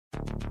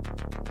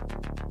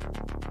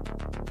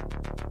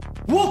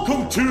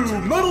Welcome to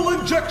Metal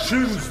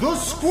Injections, the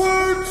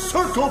Squared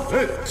Circle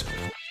Pit.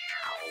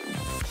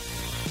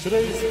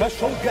 Today's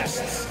special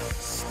guests,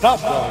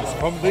 Stavros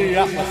from the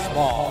Atlas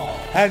Mall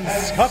and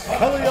Scott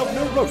Kelly of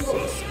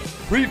Neurosis,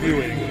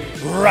 previewing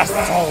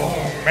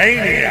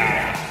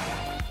WrestleMania.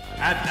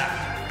 And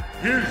now,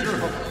 here's your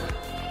host,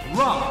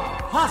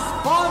 Rob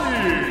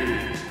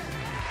Haspani.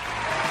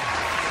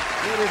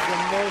 It is the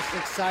most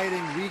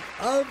exciting week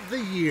of the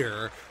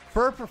year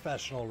for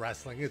professional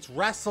wrestling. It's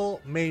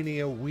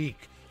WrestleMania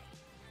week.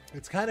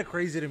 It's kind of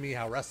crazy to me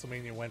how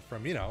WrestleMania went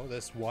from,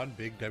 this one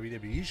big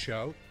WWE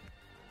show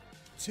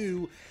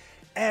to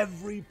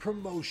every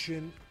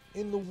promotion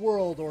in the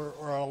world, or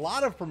a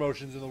lot of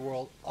promotions in the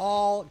world,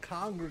 all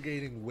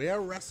congregating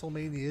where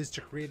WrestleMania is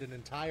to create an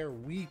entire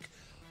week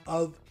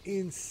of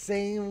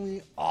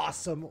insanely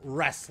awesome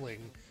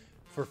wrestling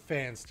for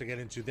fans to get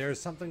into. There's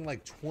something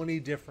like 20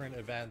 different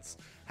events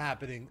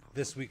happening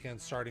this weekend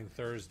starting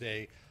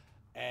Thursday.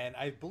 And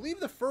I believe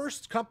the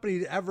first company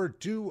to ever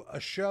do a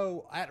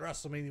show at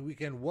WrestleMania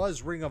weekend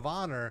was Ring of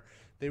Honor.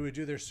 They would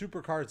do their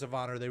Supercards of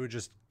Honor. They would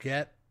just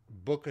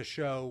book a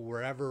show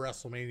wherever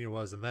WrestleMania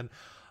was. And then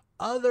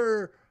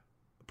other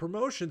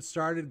promotions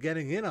started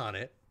getting in on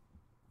it.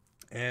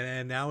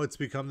 And now it's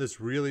become this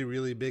really,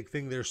 really big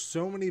thing. There's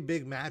so many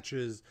big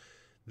matches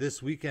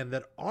this weekend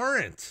that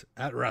aren't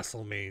at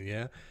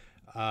WrestleMania.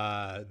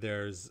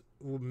 There's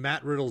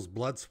Matt Riddle's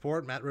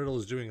Bloodsport. Matt Riddle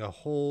is doing a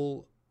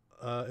whole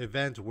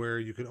event where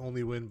you can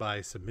only win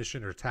by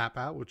submission or tap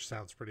out, which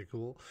sounds pretty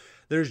cool.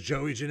 There's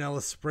Joey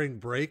Janela's Spring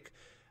Break,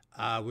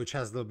 which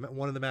has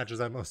one of the matches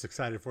I'm most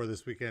excited for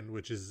this weekend,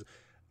 which is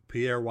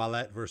Pierre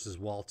Wallet versus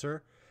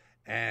Walter.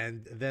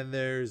 And then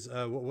there's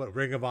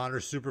Ring of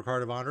Honor,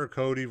 Supercard of Honor,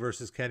 Cody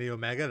versus Kenny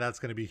Omega. That's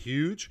going to be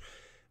huge.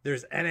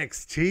 There's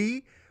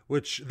NXT,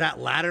 which that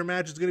ladder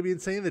match is going to be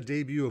insane. The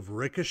debut of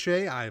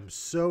Ricochet. I am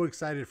so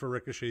excited for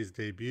Ricochet's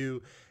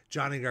debut.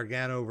 Johnny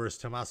Gargano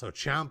versus Tommaso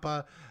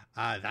Ciampa.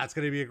 That's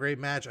going to be a great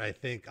match. I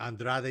think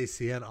Andrade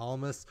Cien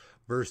Almas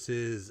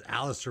versus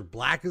Aleister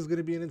Black is going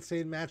to be an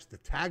insane match. The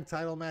tag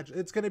title match.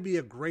 It's going to be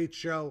a great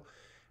show.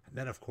 And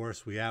then, of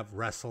course, we have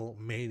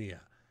WrestleMania.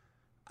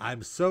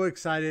 I'm so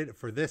excited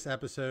for this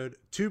episode.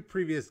 Two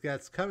previous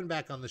guests coming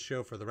back on the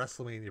show for the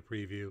WrestleMania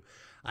preview.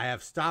 I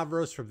have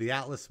Stavros from the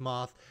Atlas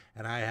Moth,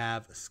 and I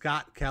have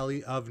Scott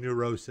Kelly of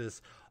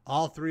Neurosis.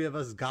 All three of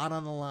us got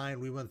on the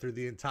line. We went through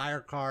the entire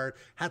card,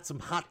 had some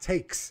hot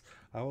takes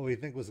on what we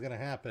think was going to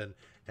happen,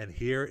 and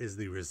here is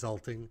the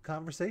resulting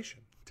conversation.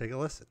 Take a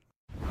listen.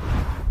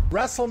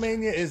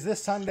 WrestleMania is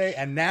this Sunday,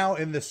 and now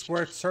in the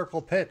Squared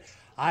Circle Pit,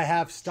 I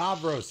have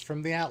Stavros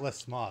from the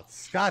Atlas Moth,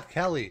 Scott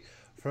Kelly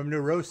from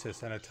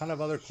Neurosis, and a ton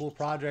of other cool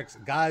projects.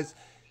 Guys,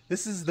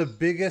 this is the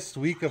biggest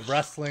week of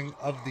wrestling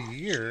of the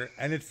year,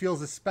 and it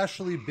feels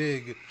especially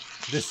big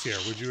this year.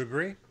 Would you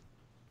agree?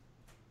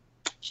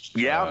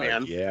 Yeah,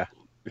 man. Yeah,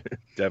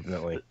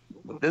 definitely.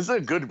 This is a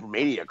good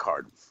Mania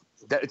card.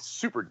 It's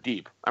super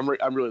deep. I'm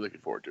really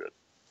looking forward to it.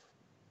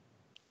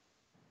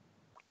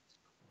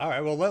 All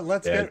right, well,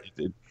 let's get...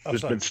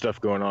 There's been stuff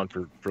going on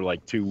for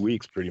like 2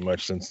 weeks pretty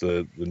much since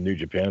the New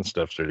Japan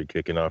stuff started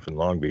kicking off in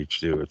Long Beach,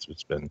 too.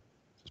 It's been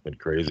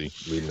crazy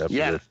leading up to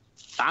this.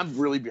 I'm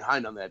really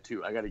behind on that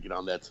too. I got to get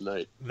on that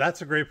tonight.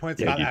 That's a great point,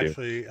 Scott.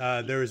 Actually,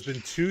 there has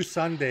been 2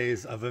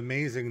 Sundays of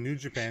amazing New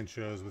Japan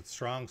shows with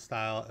Strong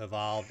Style,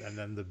 Evolved, and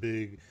then the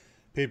big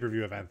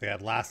pay-per-view event they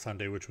had last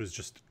Sunday, which was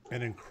just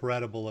an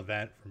incredible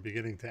event from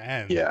beginning to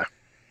end. Yeah.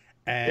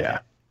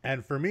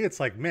 And for me, it's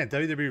like, man,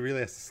 WWE really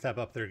has to step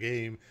up their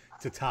game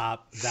to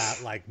top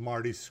that like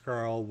Marty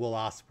Scurll, Will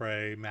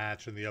Ospreay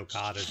match and the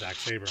Okada Zack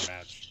Sabre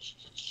match.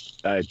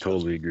 I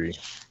totally agree.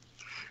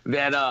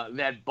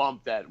 That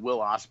bump that Will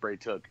Ospreay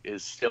took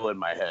is still in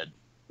my head.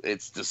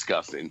 It's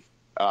disgusting.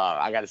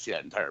 I got to see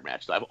that entire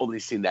match. I've only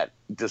seen that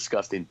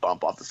disgusting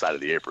bump off the side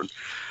of the apron.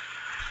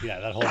 Yeah,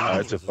 that whole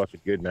match. It's a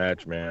fucking good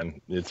match, man.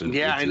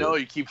 I know.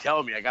 You keep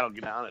telling me. I got to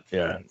get on it.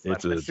 Yeah,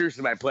 it's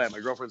seriously my plan.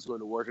 My girlfriend's going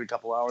to work in a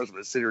couple hours. I'm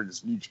going to sit here and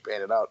just New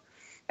Japan it out.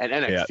 And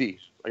NXT. Yeah.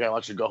 I got to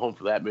let you go home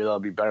for that. Maybe that'll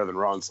be better than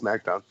Raw and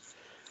SmackDown.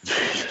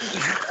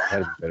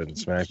 That'd be better than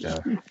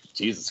SmackDown.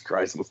 Jesus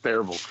Christ, it was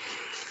terrible.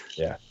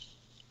 Yeah.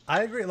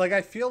 I agree. Like,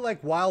 I feel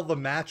like while the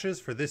matches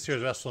for this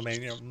year's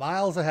WrestleMania are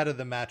miles ahead of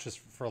the matches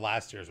for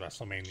last year's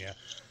WrestleMania,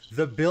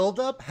 the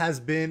buildup has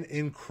been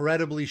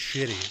incredibly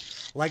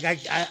shitty. Like,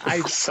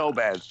 I so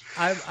bad.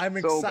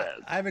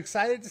 I'm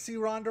excited to see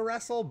Ronda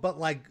wrestle, but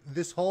like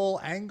this whole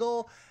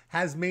angle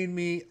has made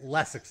me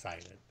less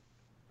excited.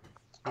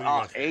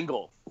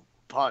 Angle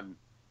pun.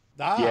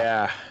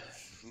 Yeah,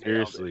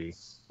 seriously.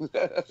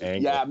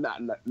 Yeah,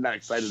 I'm not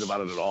excited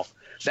about it at all.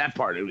 That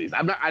part, at least.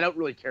 I don't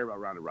really care about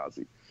Ronda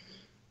Rousey.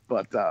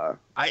 But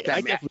I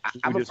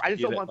just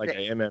don't want like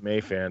an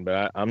MMA fan,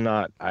 but I'm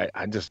not. I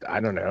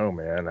don't know,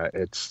 man.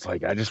 It's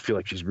like I just feel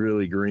like she's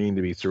really green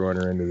to be throwing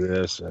her into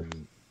this,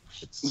 and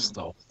the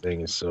whole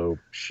thing is so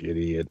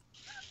shitty.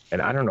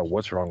 And I don't know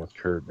what's wrong with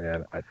Kurt,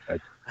 man. I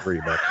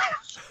pretty much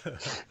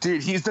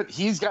Dude,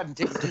 he's gotten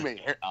taken too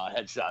many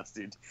headshots,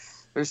 dude.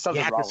 There's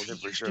something wrong with him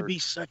for sure. He used to be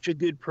such a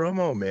good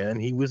promo, man.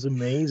 He was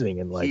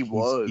amazing, and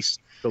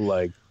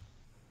like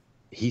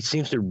he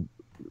seems to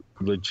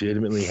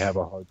legitimately have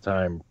a hard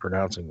time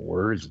pronouncing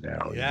words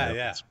now.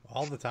 Yeah,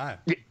 all the time.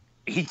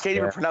 He can't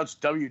even pronounce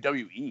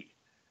WWE.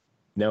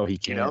 No, he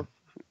can't. You know?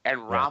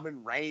 And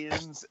Roman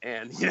Reigns,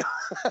 and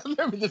I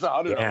remember there's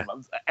 100 of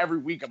them. Every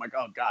week, I'm like,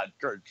 oh God,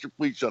 Kurt,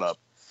 please shut up.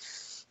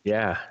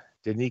 Yeah.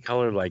 Didn't he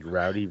call her like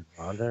Rowdy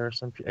Ronda or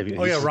something?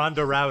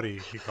 Ronda Rowdy,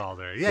 he called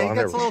her. Yeah, he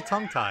gets a little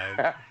tongue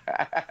tied.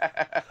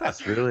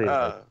 That's really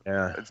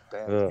it's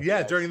bad.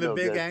 Yeah, during the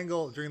big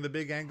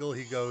angle,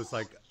 he goes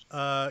like,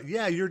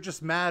 yeah, you're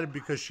just mad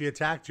because she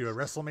attacked you at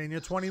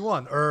WrestleMania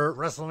 21 or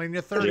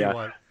WrestleMania 31.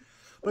 Yeah.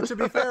 But to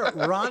be fair,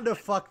 Ronda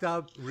fucked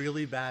up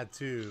really bad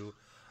too.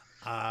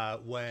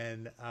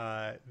 When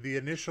the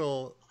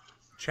initial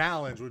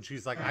challenge, when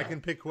she's like, I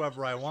can pick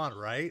whoever I want,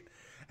 right?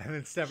 And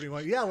then Stephanie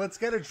went, yeah, let's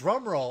get a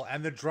drum roll.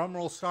 And the drum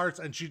roll starts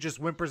and she just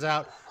whimpers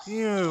out,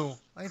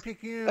 I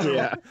pick you.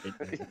 Yeah.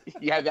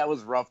 Yeah, that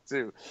was rough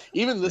too.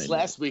 Even this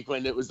last week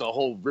when it was the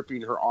whole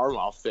ripping her arm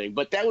off thing.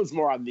 But that was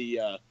more on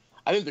the,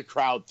 I think the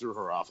crowd threw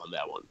her off on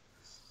that one.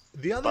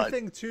 The other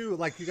thing too,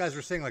 like you guys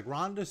were saying, like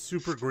Ronda's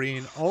super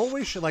green.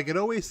 It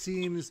always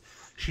seems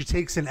she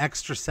takes an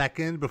extra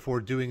second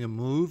before doing a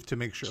move to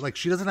make sure, like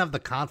she doesn't have the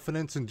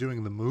confidence in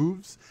doing the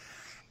moves.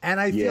 And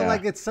I feel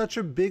like it's such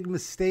a big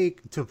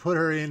mistake to put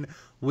her in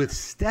with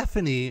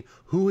Stephanie,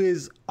 who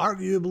is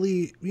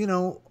arguably,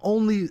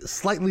 only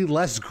slightly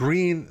less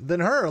green than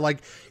her.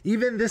 Like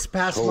even this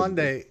past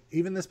Monday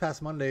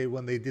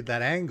when they did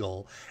that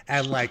angle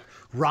and like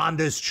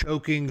Ronda's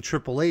choking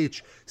Triple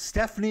H,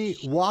 Stephanie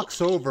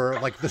walks over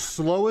like the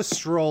slowest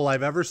stroll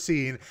I've ever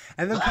seen,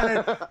 and then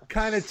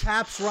kind of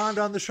taps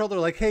Ronda on the shoulder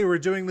like, "Hey, we're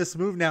doing this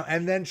move now,"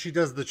 and then she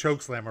does the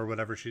choke slam or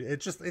whatever. It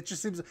just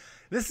seems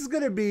this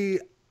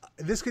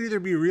could either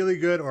be really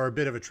good or a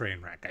bit of a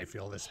train wreck. I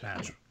feel this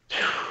match.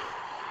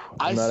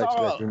 I'm not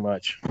expecting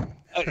much.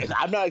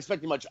 I'm not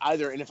expecting much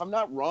either. And if I'm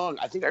not wrong,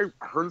 I think I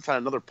heard this on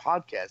another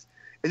podcast.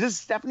 Is this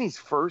Stephanie's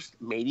first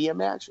Mania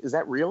match? Is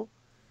that real?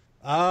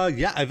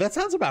 Yeah, that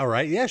sounds about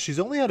right. Yeah, she's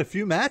only had a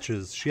few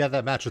matches. She had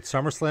that match at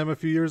SummerSlam a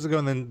few years ago,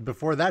 and then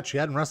before that, she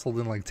hadn't wrestled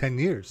in like 10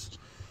 years.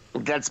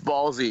 That's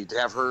ballsy to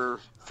have her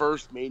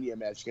first Mania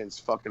match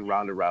against fucking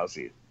Ronda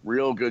Rousey.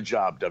 Real good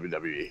job,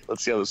 WWE.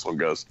 Let's see how this one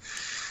goes.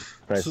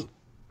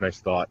 Nice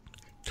thought.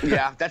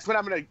 Yeah, that's when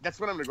I'm gonna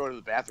go to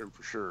the bathroom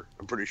for sure.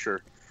 I'm pretty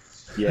sure.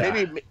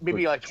 Yeah,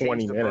 maybe like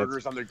 20 change the minutes.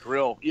 burgers on the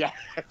grill. Yeah,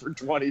 for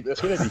 20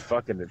 minutes.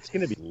 It's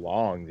gonna be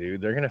long, dude.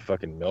 They're gonna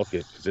fucking milk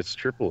it because it's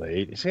Triple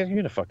H. It's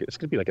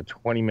gonna be like a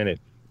 20-minute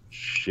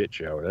shit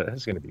show.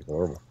 That's gonna be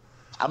horrible.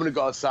 I'm gonna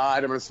go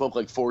outside. I'm gonna smoke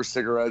like 4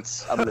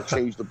 cigarettes. I'm gonna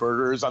change the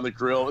burgers on the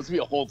grill. It's gonna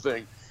be a whole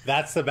thing.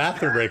 That's the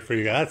bathroom break for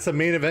you guys. That's the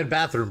main event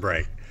bathroom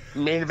break.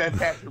 Main event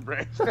bathroom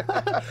break.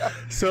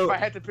 So if I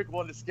had to pick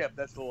one to skip,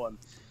 that's the one.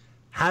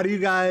 How do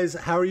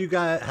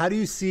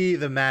you see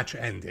the match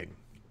ending?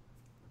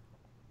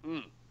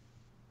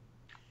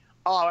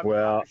 Oh,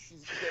 well,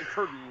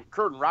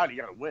 Kurt and Roddy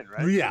gotta win,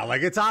 right? Yeah,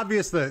 like it's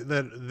obvious that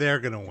they're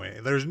gonna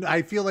win.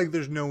 I feel like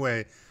there's no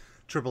way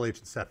Triple H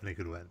and Stephanie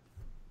could win.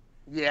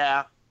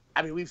 Yeah,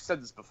 I mean we've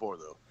said this before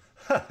though.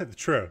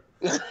 True.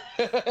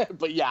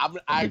 But yeah,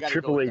 I gotta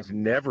Triple H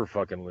never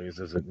fucking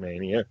loses at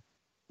Mania.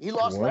 He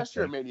lost last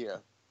year at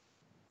Mania.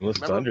 Unless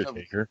it's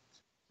Undertaker.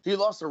 He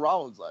lost to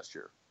Rollins last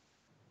year.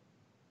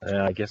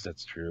 Yeah, I guess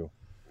that's true.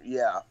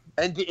 Yeah,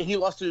 and he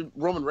lost to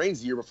Roman Reigns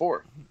the year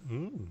before.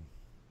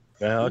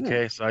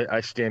 Okay, so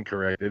I stand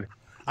corrected.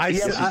 I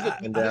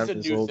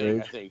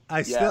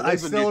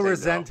still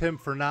resent him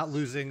for not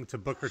losing to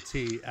Booker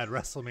T at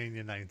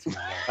WrestleMania 19.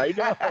 I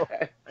know.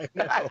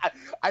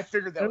 I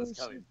figured that was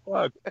coming.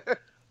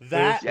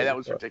 That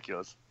was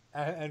ridiculous.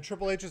 And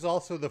Triple H is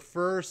also the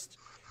first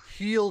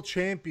heel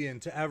champion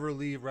to ever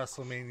leave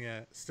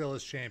WrestleMania still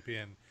as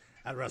champion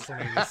at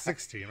WrestleMania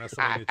 16,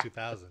 WrestleMania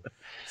 2000.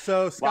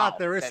 So, Scott,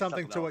 there is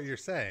something to what you're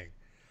saying.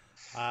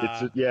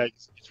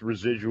 It's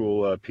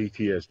residual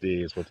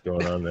PTSD is what's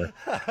going on there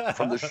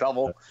from the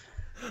shovel.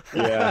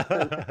 Yeah.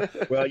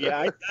 Well,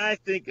 yeah, I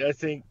think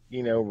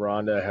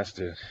Ronda has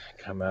to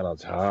come out on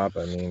top.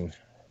 I mean,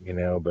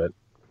 but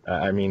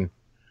I don't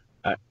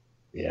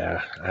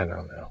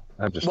know.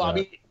 I'm just I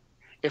mean,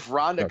 if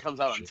Ronda comes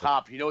out on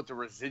top, you know what the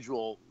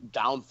residual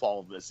downfall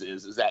of this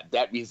is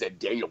that means that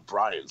Daniel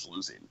Bryan's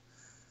losing.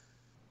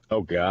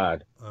 Oh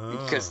God!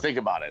 Because think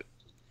about it,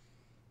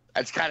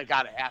 that's kind of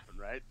got to happen,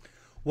 right?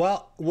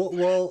 Well,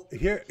 we'll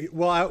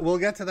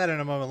get to that in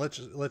a moment.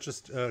 Let's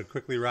just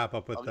quickly wrap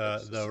up with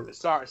the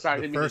sorry,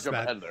 didn't mean to jump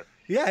ahead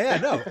there.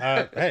 No.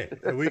 Hey,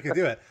 we can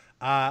do it.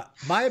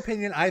 My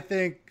opinion, I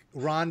think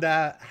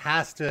Ronda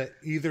has to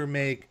either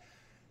make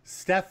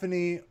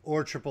Stephanie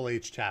or Triple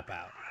H tap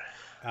out.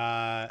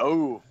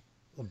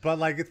 But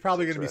like it's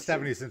probably going to be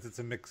Stephanie since it's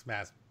a mixed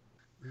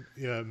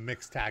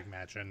tag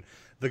match, and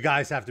the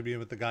guys have to be in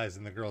with the guys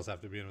and the girls have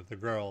to be in with the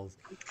girls.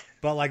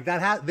 But like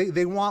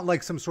they want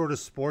like some sort of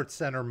Sports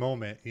Center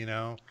moment,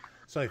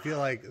 So I feel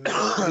like it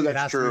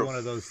has to be one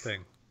of those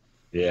things.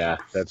 Yeah,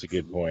 that's a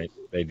good point.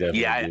 They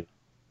definitely do.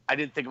 I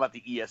didn't think about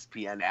the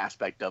ESPN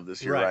aspect of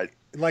this. You're right.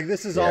 Like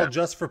this is all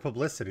just for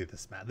publicity.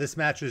 This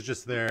match is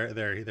just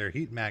their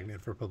heat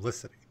magnet for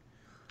publicity.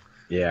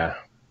 Yeah.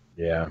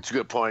 It's a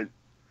good point.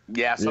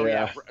 Yeah. So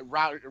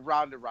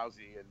Ronda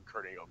Rousey and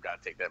Kurt Angle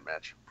got to take that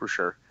match for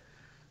sure.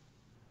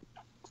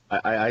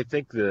 I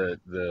think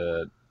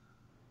the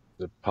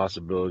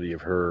possibility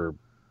of her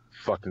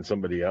fucking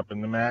somebody up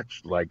in the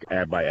match, like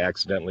by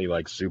accidentally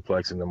like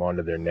suplexing them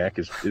onto their neck,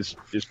 is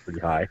pretty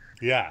high.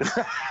 Yeah.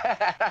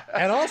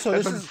 And also,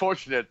 this is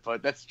unfortunate,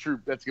 but that's true.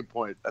 That's a good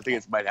point. I think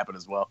it might happen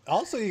as well.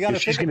 Also, you got to.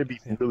 She's going to be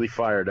really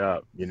fired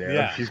up.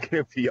 Yeah. She's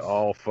going to be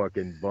all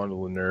fucking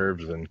bundle of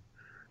nerves and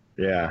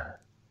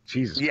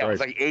Jesus Christ. Yeah,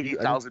 it's like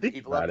 80,000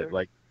 people out there.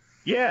 Like,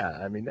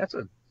 I mean that's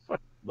a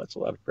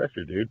lot of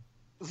pressure, dude.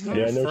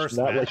 Yeah, I know it's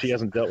not like she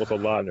hasn't dealt with a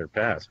lot in her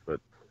past, but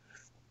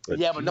but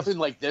nothing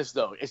like this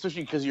though,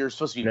 especially because you're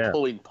supposed to be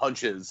pulling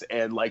punches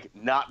and like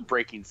not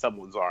breaking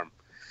someone's arm.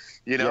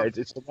 Yeah,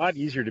 it's a lot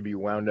easier to be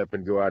wound up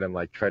and go out and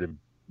like try to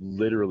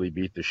literally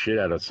beat the shit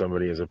out of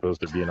somebody as opposed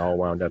to being all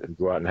wound up and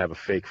go out and have a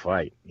fake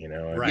fight.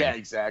 Right. Yeah,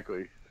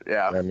 exactly.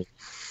 Yeah. I mean,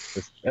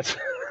 that's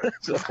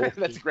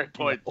a great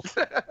point.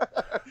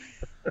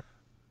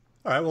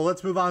 All right, well,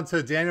 let's move on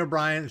to Daniel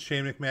Bryan,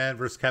 Shane McMahon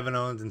versus Kevin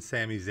Owens and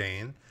Sami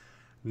Zayn.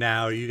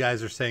 Now, you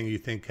guys are saying you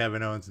think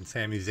Kevin Owens and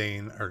Sami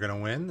Zayn are going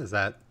to win? Is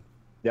that?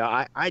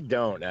 Yeah, I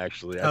don't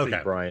actually. I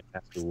think Bryan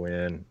has to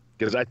win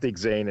because I think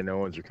Zayn and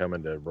Owens are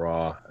coming to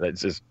Raw.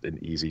 That's just an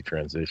easy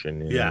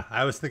transition. Yeah,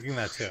 I was thinking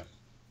that too.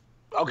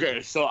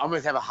 Okay, so I'm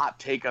going to have a hot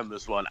take on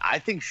this one. I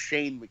think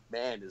Shane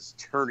McMahon is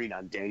turning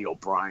on Daniel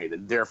Bryan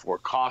and therefore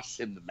costs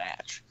him the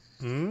match.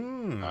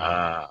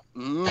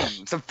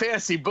 It's a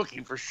fantasy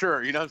booking for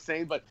sure, you know what I'm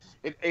saying? But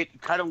it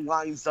kind of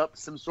lines up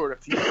some sort of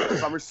feud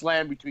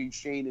SummerSlam between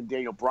Shane and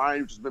Daniel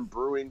Bryan, which has been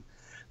brewing.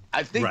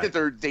 I think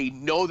that they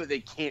know that they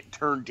can't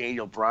turn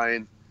Daniel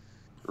Bryan,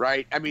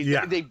 right? I mean,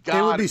 they've got.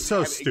 It would be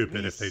so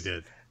stupid if they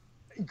did.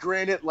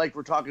 Granted, like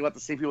we're talking about the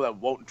same people that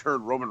won't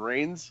turn Roman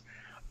Reigns,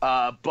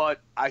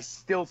 but I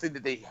still think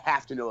that they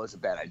have to know it's a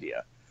bad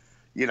idea,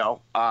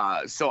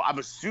 So I'm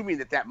assuming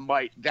that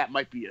might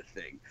be a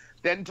thing.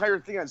 That entire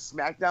thing on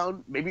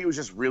SmackDown, maybe it was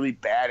just really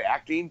bad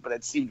acting, but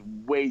it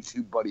seemed way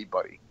too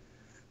buddy-buddy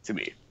to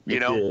me,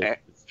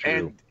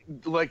 And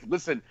like,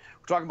 listen,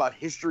 we're talking about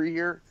history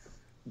here.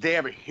 They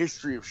have a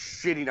history of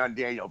shitting on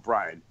Daniel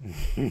Bryan.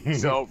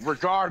 So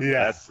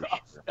regardless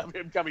of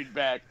him coming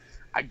back,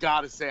 I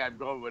got to say I'm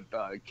going with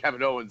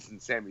Kevin Owens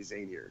and Sami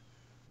Zayn here.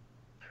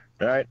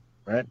 All right.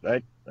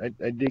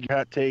 I dig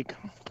hot take,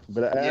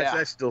 but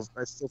I still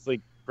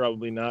think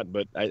probably not,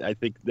 but I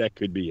think that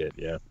could be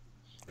it,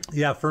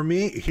 Yeah, for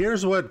me,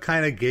 here's what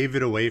kind of gave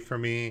it away for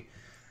me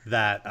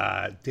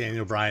that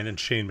Daniel Bryan and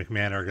Shane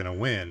McMahon are going to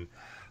win,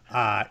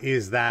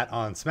 is that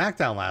on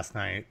SmackDown last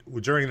night,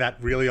 during that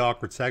really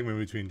awkward segment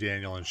between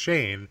Daniel and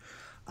Shane,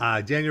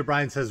 Daniel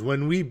Bryan says,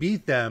 when we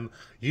beat them,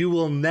 you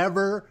will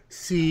never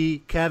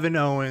see Kevin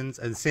Owens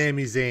and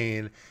Sami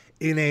Zayn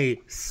in a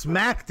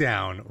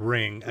SmackDown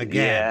ring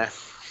again. Yeah.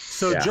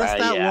 So just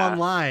that one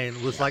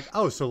line was like,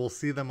 so we'll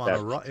see them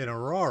on in a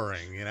Raw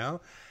ring, Yeah.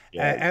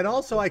 And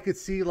also I could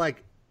see,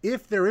 like,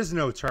 if there is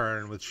no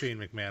turn with Shane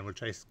McMahon,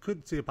 which I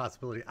could see a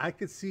possibility, I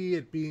could see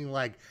it being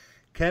like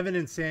Kevin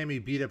and Sami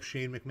beat up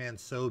Shane McMahon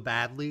so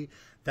badly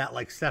that,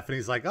 like,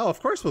 Stephanie's like,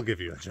 of course we'll give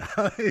you a job.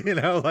 That's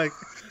great.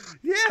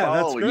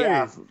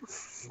 Yeah.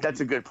 That's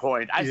a good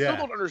point. I still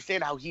don't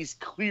understand how he's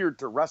cleared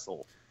to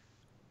wrestle.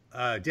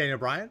 Daniel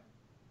Bryan?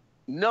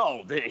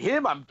 No,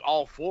 him I'm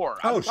all for.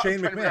 Shane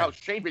McMahon.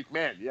 Shane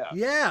McMahon,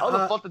 yeah. How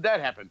the fuck did that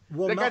happen?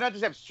 Well, that guy not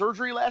just have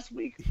surgery last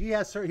week? He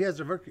has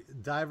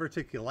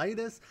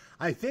diverticulitis.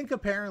 I think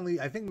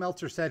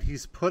Meltzer said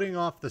he's putting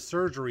off the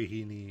surgery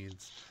he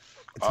needs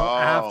until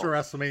after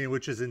WrestleMania,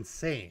 which is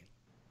insane.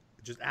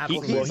 Just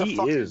absolutely. He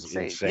is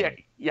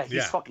insane. Yeah,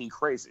 he's fucking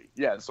crazy.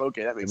 Yeah, so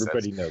okay, that makes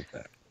Everybody knows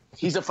that.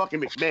 He's a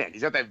fucking McMahon.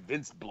 He's got that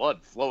Vince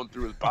blood flowing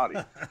through his body.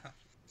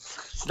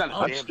 It's not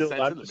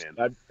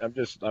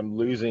I'm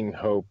losing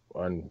hope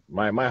on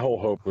my whole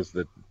hope was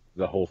that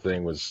the whole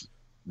thing was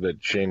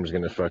that Shane was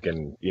going to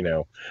fucking,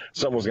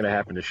 something was going to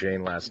happen to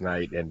Shane last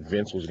night and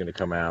Vince was going to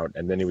come out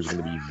and then it was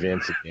going to be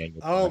Vince and Daniel.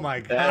 Oh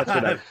my God. That's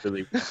what I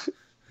really,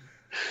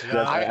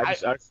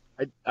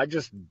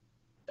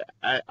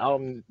 I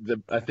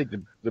think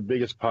the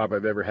biggest pop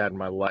I've ever had in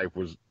my life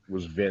was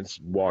Vince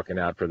walking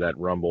out for that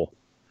Rumble.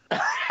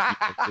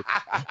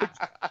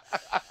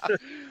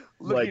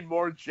 Looking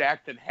more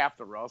jacked than half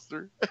the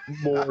roster.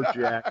 More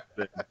jacked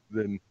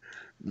than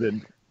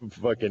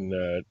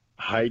fucking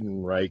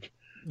Heidenreich.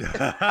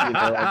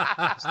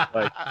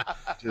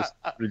 Just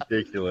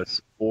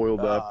ridiculous.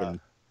 Oiled up and.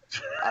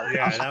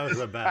 That was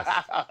the best.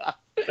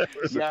 That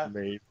was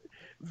amazing.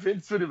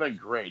 Vince would have been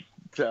great.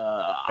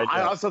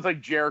 I also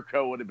think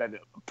Jericho would have been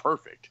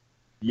perfect.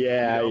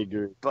 Yeah, I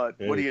agree. But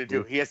what are you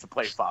gonna do? He has to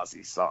play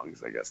Fozzy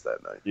songs, I guess,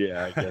 that night.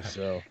 Yeah, I guess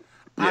so.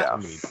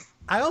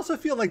 I also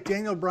feel like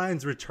Daniel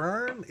Bryan's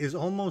return is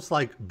almost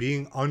like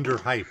being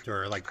underhyped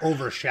or like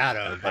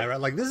overshadowed by,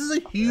 like, this is a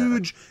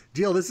huge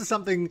deal. This is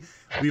something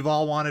we've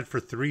all wanted for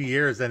 3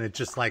 years, and it's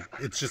just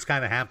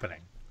kind of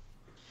happening.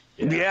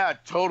 Yeah,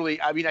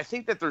 totally. I mean, I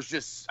think that there's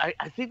just,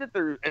 I think that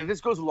there, and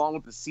this goes along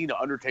with the Cena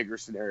Undertaker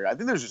scenario. I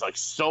think there's just like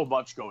so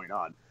much going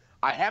on.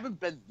 I haven't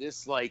been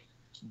this like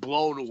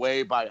blown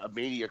away by a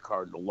Mania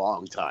card in a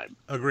long time.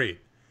 Agreed.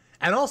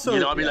 And also, you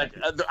know, I mean, like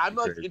I'm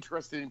like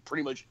interested in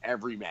pretty much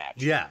every match.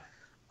 Yeah.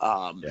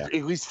 At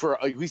least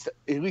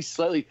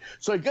slightly.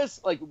 So I guess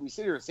like when we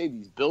sit here and say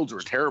these builds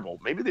were terrible,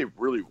 maybe they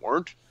really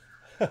weren't.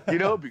 You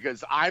know,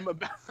 because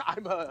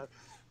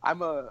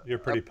You're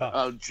pretty pumped.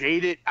 I'm a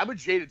jaded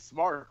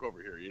Smark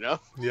over here, you know?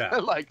 Yeah.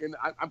 Like, and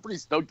I'm pretty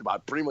stoked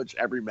about pretty much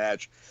every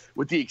match,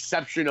 with the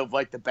exception of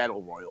like the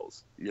Battle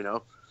Royals, you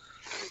know?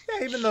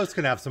 Yeah, even those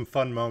can have some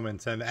fun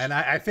moments, and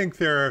I think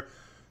they're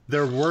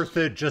worth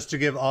it just to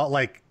give all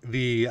like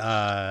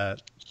the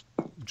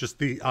just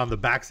the on the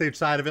backstage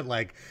side of it.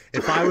 Like,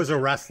 if I was a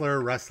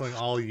wrestler wrestling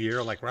all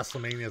year, like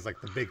WrestleMania is like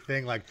the big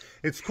thing. Like,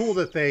 it's cool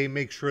that they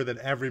make sure that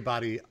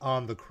everybody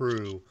on the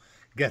crew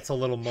gets a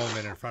little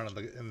moment in front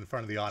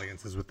of the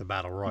audiences with the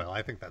Battle Royal.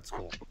 I think that's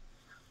cool.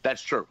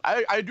 That's true.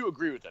 I do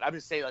agree with it. I'm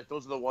just saying, like,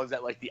 those are the ones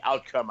that, like, the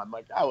outcome, I'm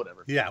like,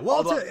 whatever. Yeah,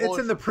 well, it's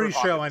in the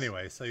pre-show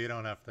anyway, so you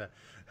don't have to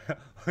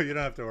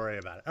worry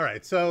about it. All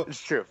right, so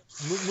it's true.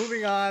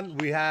 Moving on,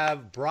 we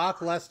have Brock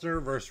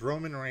Lesnar versus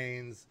Roman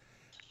Reigns.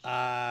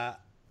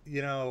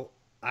 You know,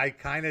 I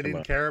kind of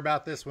didn't care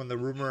about this when the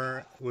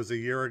rumor was a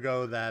year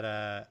ago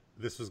that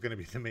this was going to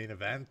be the main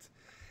event.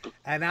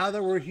 And now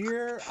that we're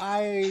here,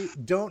 I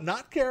don't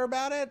not care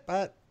about it,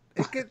 but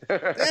it could.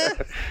 But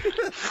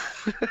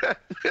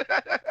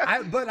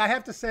I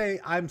have to say,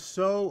 I'm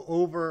so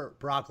over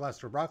Brock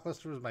Lesnar. Brock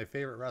Lesnar was my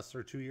favorite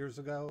wrestler 2 years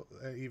ago,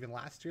 even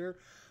last year.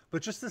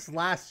 But just this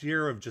last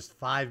year of just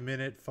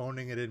 5-minute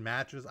phoning it in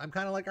matches, I'm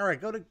kind of like, all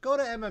right, go to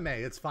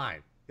MMA. It's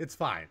fine. It's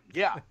fine.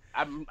 Yeah,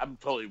 I'm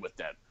totally with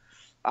that.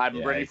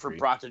 I'm ready for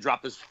Brock to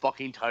drop this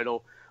fucking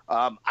title.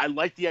 I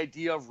like the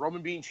idea of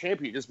Roman being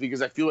champion just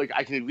because I feel like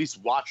I can at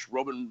least watch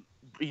Roman,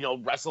 you know,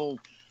 wrestle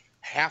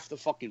half the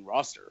fucking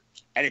roster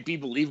and it'd be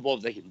believable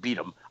if they can beat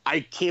him.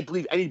 I can't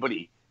believe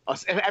anybody,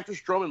 after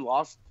Strowman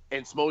lost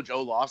and Samoa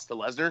Joe lost to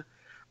Lesnar,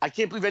 I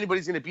can't believe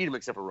anybody's going to beat him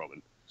except for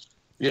Roman.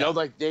 You know,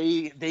 like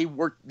they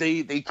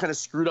kind of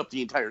screwed up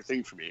the entire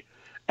thing for me.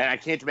 And I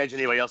can't imagine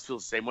anybody else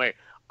feels the same way.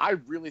 I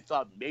really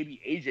thought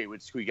maybe AJ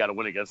would squeak out a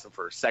win against him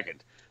for a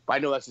second. But I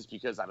know that's just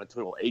because I'm a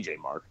total AJ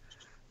mark.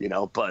 You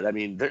know, but I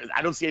mean,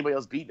 I don't see anybody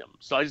else beating him,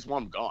 so I just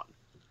want him gone.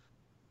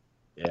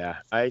 Yeah,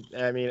 I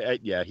mean,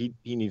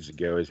 he needs to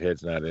go. His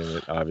head's not in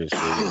it, obviously,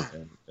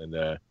 and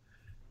the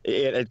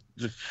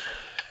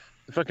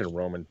fucking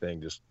Roman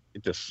thing just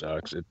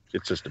sucks.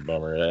 It's just a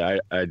bummer.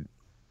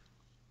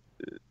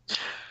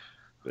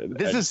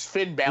 This is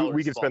Finn Balor's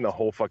We could spend the fault.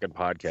 whole fucking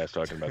podcast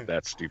talking about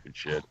that stupid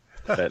shit.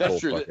 That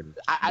whole true. fucking.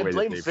 I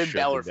blame Finn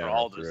Balor for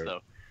all this this, though.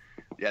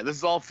 Yeah, this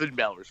is all Finn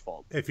Balor's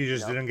fault. If he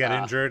just didn't get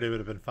injured, it would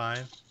have been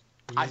fine.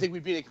 I think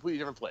we'd be in a completely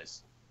different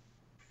place.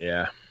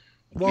 Yeah.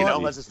 Well, you know,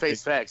 let's just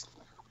face facts.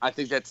 I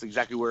think that's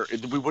exactly where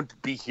we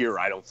wouldn't be here,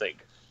 I don't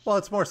think. Well,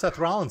 it's more Seth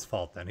Rollins'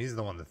 fault then. He's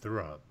the one that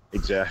threw up.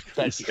 Exactly.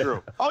 That's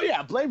true. Oh,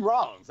 yeah, blame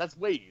Rollins. That's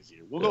way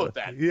easier. We'll go with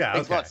that. Yeah,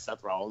 Thanks okay. a lot,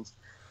 Seth Rollins.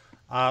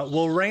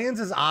 Well, Reigns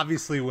is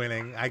obviously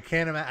winning. I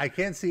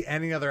can't see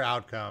any other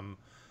outcome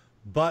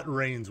but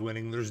Reigns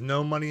winning. There's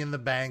no Money in the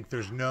Bank.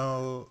 There's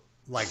no,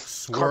 like,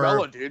 swerve.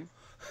 Carmella, dude.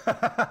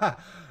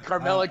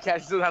 Carmella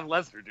catches it on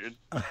Lesnar, dude.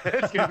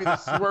 It's going to be the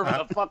swerve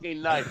of the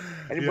fucking night.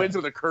 And he wins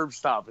with a curb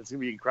stomp. It's going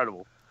to be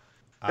incredible.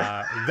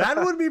 That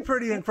would be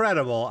pretty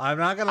incredible. I'm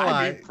not going to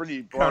lie.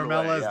 Pretty blown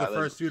Carmella away. is the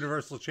first female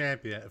Universal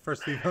Champion.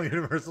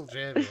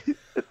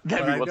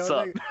 That'd be what's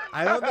up.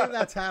 I don't think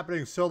that's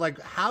happening. So,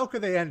 like, how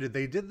could they end it?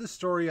 They did the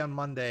story on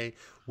Monday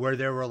where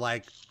there were,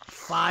 like,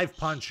 5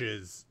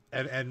 punches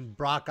and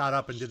Brock got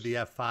up and did the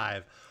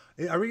F5.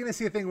 Are we going to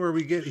see a thing where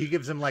he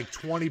gives him like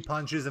 20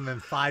 punches and then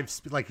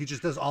 5, like he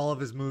just does all of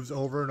his moves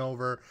over and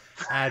over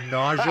ad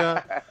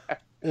nausea?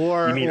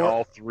 Or you mean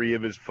all 3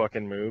 of his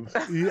fucking moves?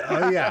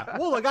 Yeah.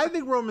 Well, like I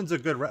think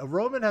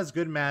Roman has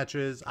good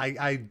matches.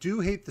 I do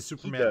hate the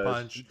Superman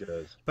punch. He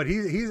does. But he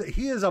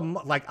is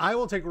like I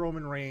will take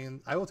Roman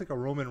Reigns. I will take a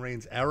Roman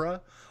Reigns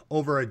era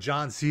over a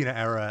John Cena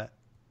era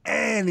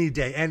any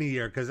day, any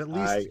year, because at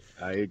least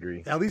I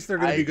agree. At least they're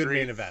going to be good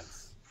main events.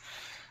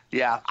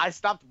 Yeah, I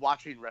stopped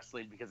watching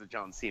wrestling because of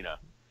John Cena.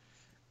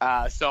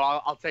 So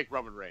I'll take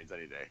Roman Reigns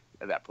any day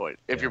at that point.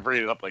 If you're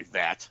bringing it up like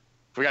that,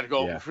 if we got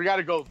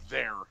to go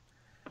there.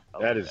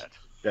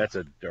 That's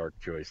a dark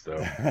choice, though.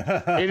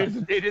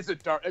 It is a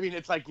dark. I mean,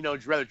 it's like, you know,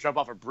 would you rather jump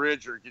off a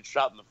bridge or get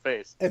shot in the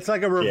face? It's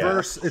like a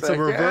reverse. Yeah. It's a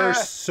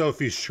reverse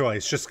Sophie's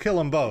Choice. Just kill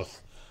them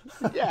both.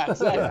 Yeah,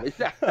 exactly.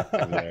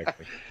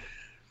 Exactly.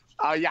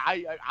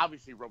 I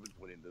obviously Roman's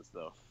winning this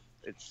though.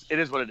 It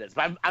is what it is.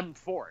 But I'm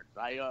for it.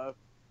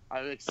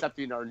 I'm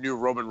accepting our new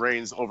Roman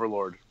Reigns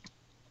overlord.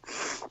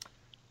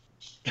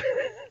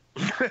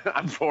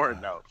 I'm for it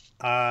now.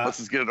 Let's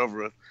just get it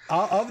over with.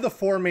 Of the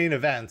 4 main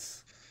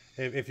events,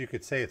 if you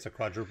could say it's a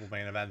quadruple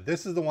main event.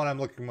 This is the one I'm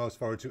looking most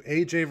forward to.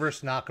 AJ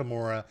versus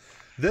Nakamura.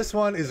 This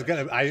one is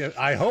going to,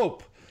 I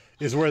hope,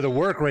 is where the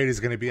work rate is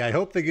going to be. I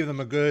hope they give them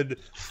a good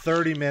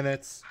 30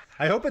 minutes.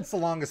 I hope it's the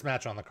longest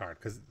match on the card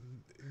because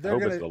I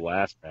hope it's the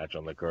last match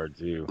on the card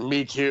too.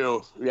 Me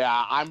too.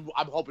 Yeah, I'm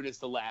hoping it's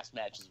the last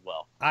match as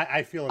well.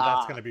 I feel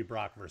that's going to be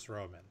Brock versus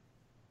Roman.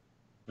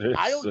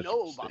 I don't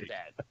know about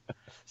that.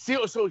 See,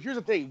 so here's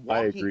the thing.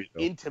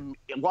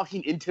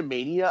 Walking into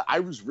Mania, I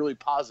was really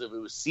positive it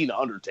was Cena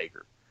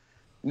Undertaker.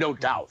 No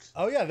doubt.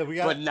 Oh, yeah.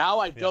 But now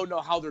I don't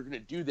know how they're going to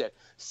do that.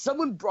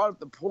 Someone brought up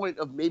the point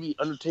of maybe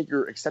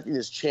Undertaker accepting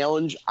this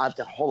challenge at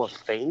the Hall of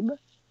Fame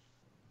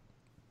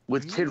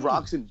with Kid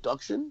Rock's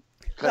induction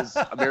because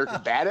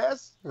American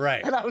Badass.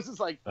 Right. And I was just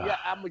like, yeah,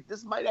 I'm like,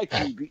 this might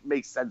actually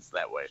make sense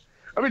that way.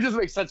 I mean, it doesn't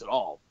make sense at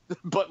all.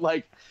 But,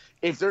 like,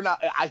 if they're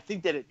not, I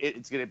think that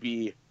it's going to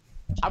be,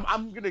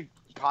 I'm going to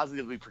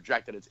positively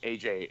project that it's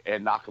AJ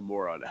and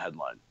Nakamura on the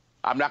headline.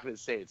 I'm not going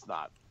to say it's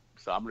not.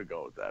 So I'm going to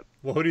go with that.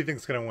 Well, who do you think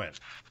is going to win?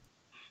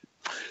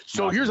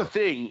 So here's the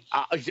thing.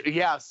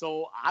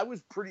 So I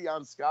was pretty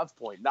on Scott's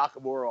point,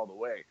 Nakamura all the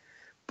way.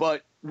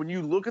 But when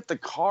you look at the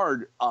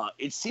card,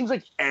 it seems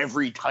like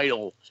every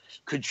title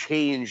could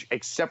change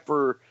except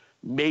for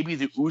maybe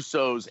the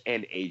Usos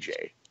and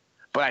AJ.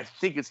 But I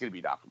think it's going to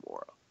be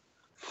Nakamura.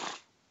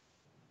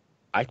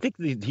 I think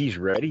he's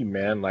ready,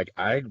 man. Like,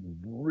 I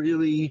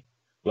really,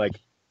 like,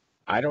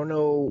 I don't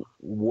know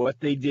what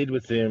they did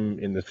with him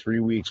in the 3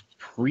 weeks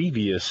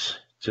previous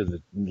to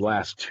the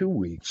last 2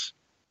 weeks,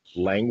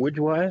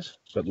 language-wise,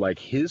 but, like,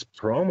 his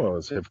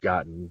promos have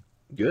gotten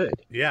good.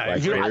 Yeah,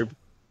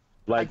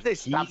 like, they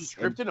stopped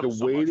scripting him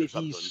the way that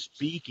he's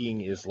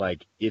speaking is,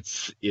 like,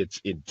 it's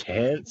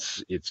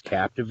intense, it's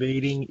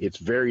captivating, it's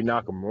very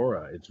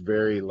Nakamura. It's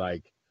very,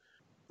 like,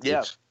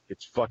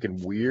 it's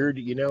fucking weird,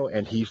 you know,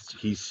 and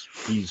he's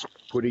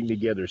putting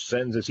together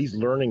sentences. He's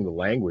learning the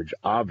language,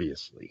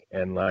 obviously,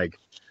 and like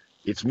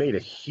it's made a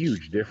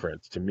huge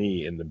difference to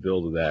me in the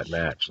build of that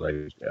match.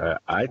 Like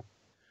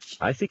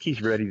I think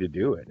he's ready to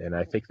do it, and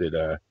I think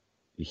that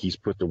he's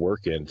put the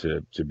work in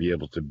to be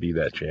able to be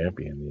that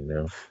champion, you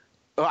know.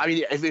 Well, I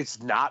mean, if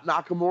it's not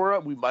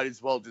Nakamura, we might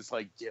as well just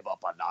like give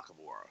up on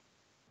Nakamura,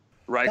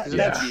 right?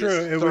 That's true.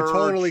 It would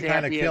totally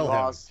kind of kill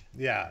him.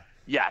 Yeah.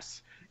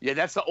 Yes. Yeah,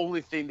 that's the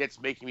only thing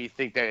that's making me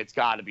think that it's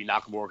got to be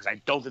Nakamura because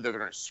I don't think they're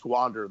going to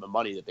squander the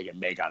money that they can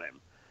make on him.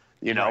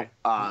 You know,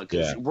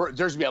 because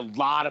there's going to be a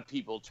lot of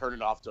people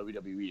turning off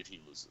WWE if he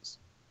loses.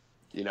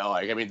 You know,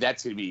 like, I mean,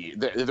 that's going to be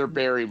they're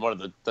burying one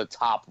of the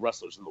top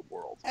wrestlers in the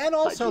world. And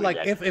also, like,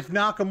 if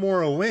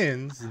Nakamura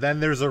wins, then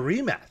there's a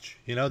rematch.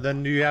 You know,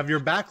 then you have your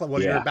your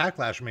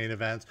Backlash main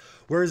events.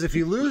 Whereas if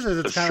he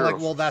loses, it's kind of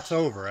like, well, that's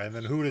over. And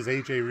then who does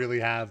AJ really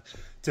have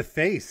to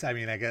face? I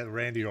mean, I get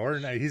Randy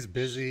Orton. He's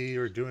busy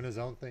or doing his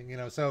own thing, you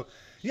know. So,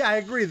 yeah, I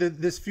agree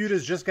that this feud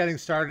is just getting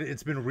started.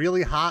 It's been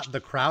really hot. The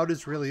crowd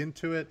is really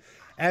into it.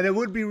 And it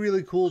would be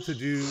really cool to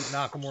do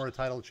Nakamura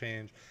title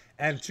change.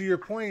 And to your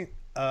point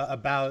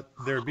about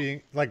there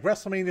being, like,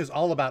 WrestleMania is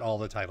all about all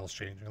the titles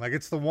changing. Like,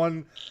 it's the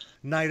one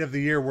night of the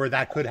year where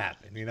that could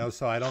happen, you know.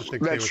 So I don't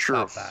think they would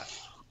stop that.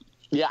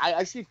 Yeah, I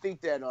actually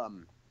think that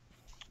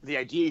the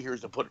idea here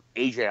is to put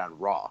AJ on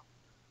Raw.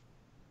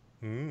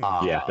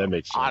 Yeah, that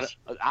makes sense.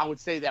 I would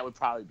say that would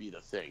probably be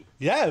the thing.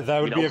 Yeah,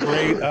 that would be a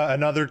great,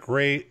 another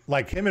great,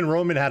 like him and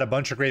Roman had a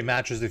bunch of great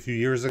matches a few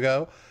years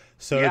ago.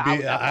 So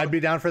I'd be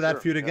down for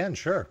that feud again,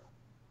 sure.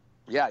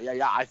 Yeah.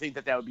 I think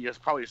that would be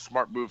probably a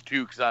smart move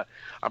too, because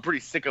I'm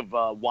pretty sick of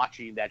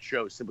watching that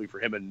show simply for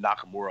him and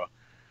Nakamura.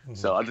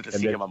 So I'd like to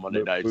see him on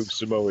Monday nights. Move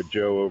Samoa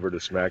Joe over to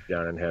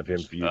SmackDown and have him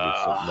feud with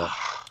something else.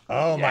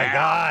 Oh my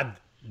God,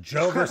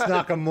 Joe versus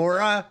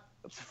Nakamura.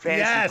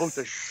 Fans poke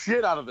the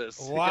shit out of this.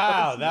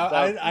 Wow,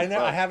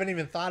 I haven't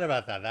even thought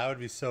about that. That would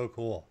be so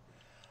cool.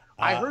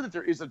 I heard that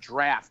there is a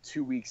draft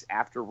 2 weeks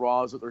after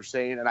Raw, is what they're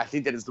saying, and I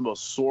think that is the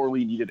most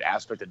sorely needed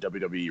aspect of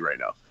WWE right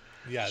now.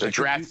 Yeah, the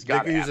draft's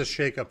got to use a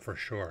shakeup for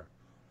sure.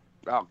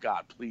 Oh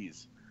God,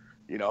 please!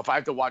 You know, if I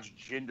have to watch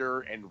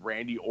Jinder and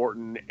Randy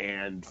Orton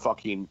and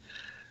fucking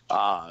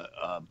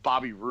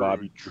Bobby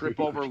Roode trip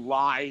over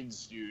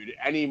lines, dude,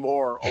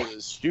 anymore on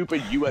this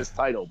stupid U.S.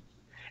 title.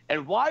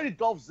 And why did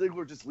Dolph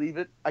Ziggler just leave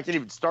it? I can't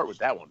even start with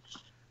that one.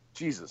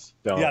 Jesus.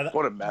 Yeah,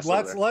 what a mess.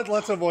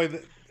 Let's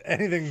avoid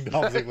anything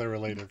Dolph Ziggler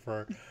related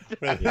for this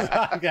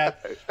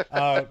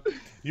podcast.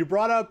 You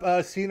brought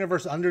up Cena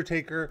versus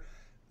Undertaker.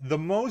 The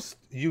most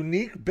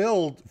unique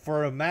build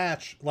for a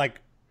match.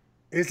 Like,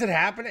 is it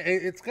happening?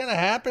 It's going to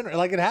happen.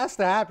 Like, it has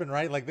to happen,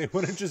 right? Like, they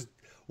wouldn't just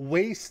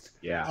waste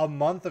a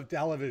month of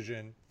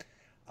television.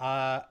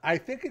 I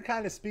think it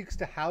kind of speaks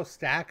to how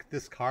stacked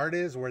this card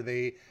is, where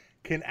they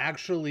can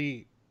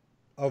actually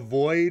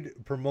avoid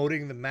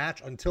promoting the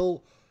match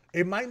until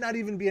it might not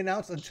even be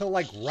announced until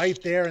like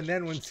right there. And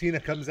then when Cena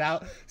comes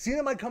out,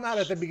 Cena might come out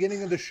at the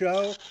beginning of the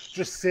show,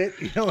 just sit,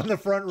 you know, in the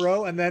front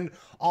row. And then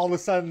all of a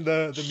sudden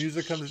the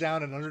music comes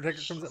down and Undertaker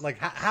comes in. Like,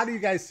 how do you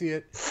guys see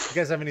it? You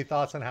guys have any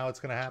thoughts on how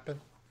it's going to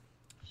happen?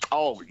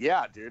 Oh,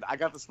 yeah, dude. I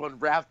got this one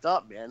wrapped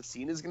up, man.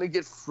 Cena's going to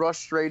get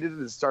frustrated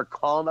and start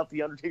calling up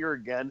The Undertaker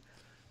again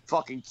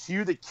fucking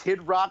cue the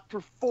Kid Rock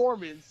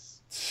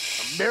performance.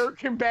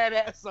 American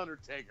Badass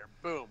Undertaker.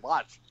 Boom.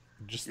 Watch.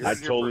 I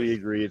totally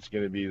agree. It's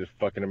going to be the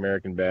fucking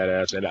American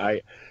Badass,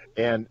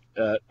 and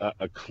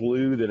a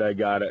clue that I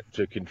got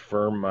to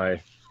confirm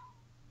my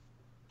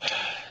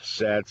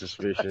sad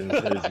suspicions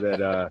is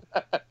that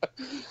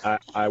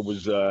I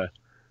was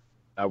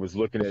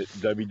looking at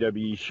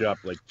WWE Shop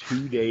like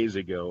 2 days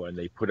ago, and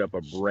they put up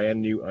a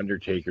brand new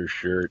Undertaker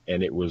shirt,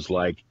 and it was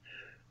like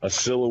a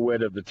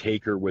silhouette of the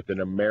Taker with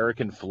an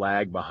American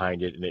flag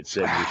behind it, and it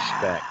said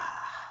respect.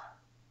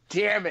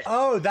 Damn it!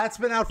 Oh, that's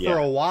been out for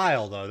a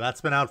while, though. That's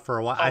been out for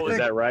a while. Oh, is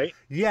that right?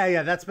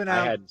 Yeah, that's been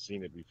out. I hadn't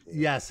seen it before.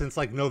 Yeah, since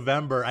like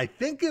November. I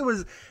think it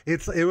was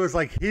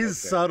like his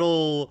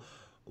subtle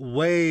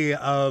way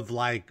of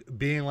like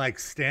being like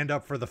stand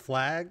up for the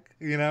flag,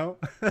 you know?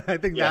 I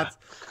think that's.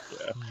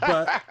 Yeah.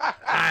 But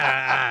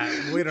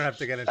we don't have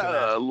to get into that.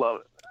 I love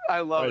it.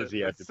 I love it. Why does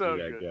he have to so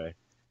be that good.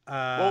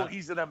 guy? Well,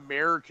 he's an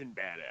American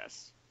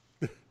badass.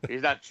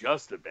 He's not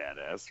just a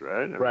badass,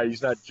 right? Right.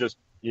 He's not just,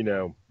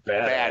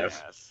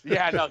 badass.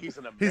 Yeah, no, he's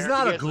an American. He's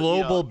not a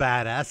global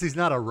badass. He's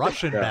not a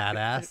Russian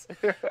badass.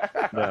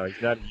 No,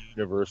 he's not a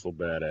universal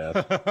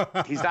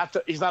badass. He's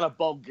not a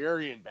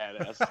Bulgarian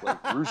badass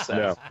like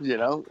Rusev.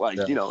 No.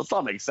 It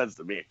all makes sense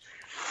to me.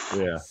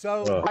 Yeah.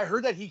 So I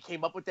heard that he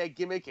came up with that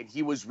gimmick, and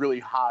he was really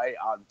high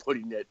on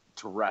putting it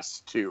to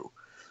rest too.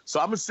 So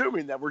I'm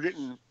assuming that we're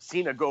getting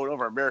Cena going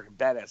over American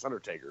Badass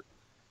Undertaker.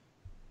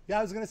 Yeah,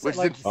 I was gonna say I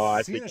Cena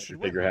think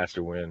Undertaker has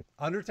to win.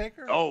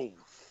 Undertaker? Oh.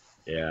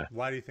 Yeah.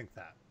 Why do you think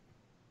that?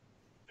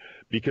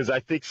 Because I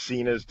think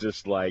Cena's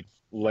just like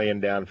laying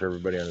down for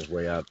everybody on his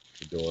way out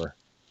the door.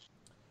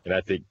 And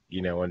I think,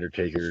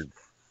 Undertaker,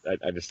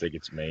 I just think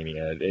it's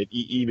Mania.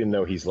 Even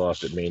though he's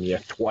lost at Mania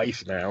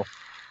twice now.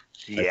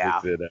 Yeah.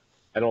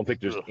 I don't think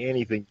there's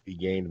anything to be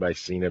gained by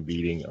Cena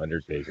beating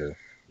Undertaker.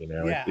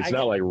 Yeah, it's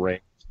not like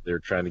Reigns. They're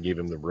trying to give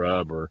him the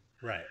rub or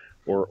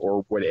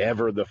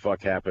whatever the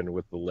fuck happened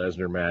with the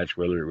Lesnar match,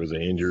 whether it was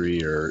an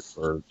injury or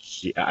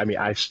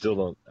I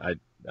still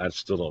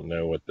don't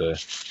know what the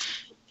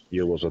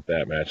deal was with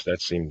that match. That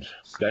seemed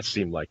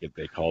like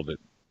they called it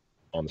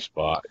on the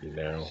spot,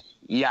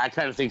 Yeah, I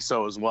kind of think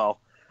so as well.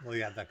 Well,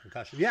 yeah, that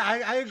concussion. Yeah,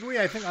 I agree.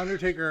 I think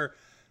Undertaker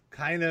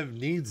kind of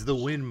needs the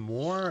win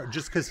more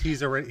just because he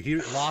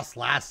lost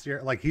last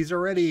year. Like he's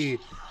just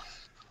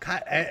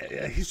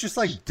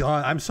like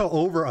done. I'm so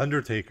over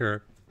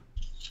Undertaker.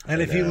 And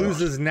if he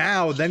loses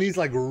now, then he's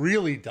like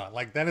really done.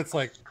 Like then it's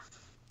like,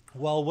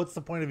 well, what's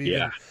the point of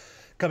even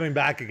coming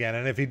back again?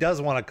 And if he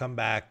does want to come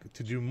back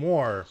to do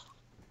more,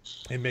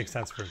 it makes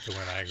sense for him to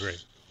win. I agree.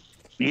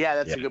 Yeah,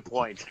 that's a good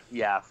point.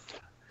 Yeah.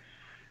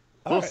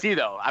 We'll see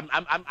though.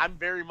 I'm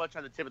very much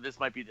on the tip of this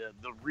might be the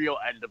real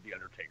end of the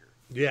Undertaker.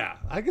 Yeah,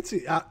 I could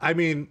see. I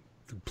mean,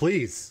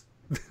 please.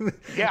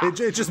 Yeah.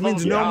 it just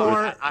means no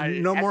more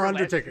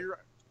Undertaker.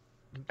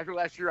 After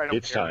last year, I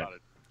don't care about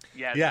it.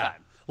 Yeah. It's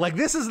time. Like,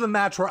 this is the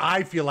match where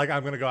I feel like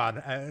I'm going to go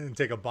out and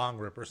take a bong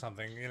rip or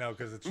something,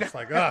 because it's just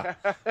like,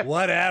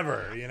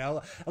 whatever,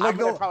 Like, I'm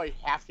going to probably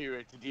have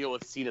to deal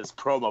with Cena's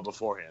promo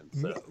beforehand.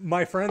 So.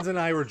 My friends and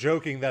I were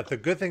joking that the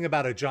good thing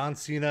about a John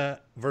Cena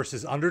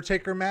versus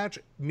Undertaker match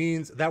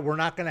means that we're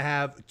not going to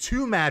have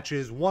two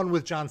matches, one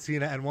with John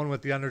Cena and one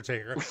with The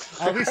Undertaker.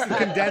 At least it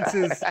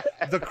condenses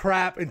the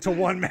crap into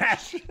one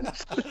match.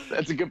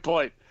 That's a good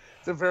point.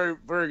 It's a very,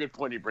 very good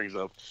point he brings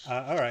up.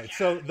 All right,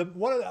 so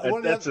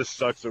that just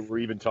sucks that we're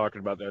even talking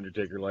about the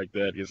Undertaker like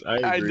that. Because I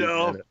agree,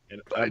 know,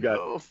 and I've got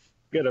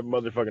a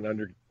motherfucking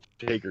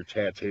Undertaker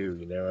tattoo.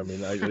 I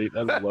mean, I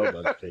love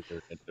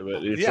Undertaker,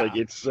 but it's like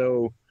it's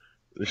so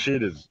the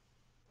shit is.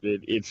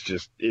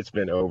 It's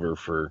been over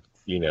for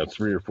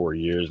 3 or 4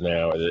 years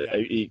now.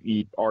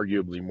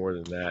 Arguably more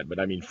than that, but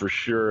I mean for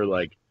sure,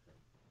 like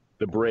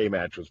the Bray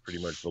match was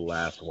pretty much the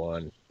last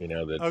one.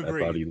 That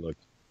Agreed. I thought he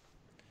looked.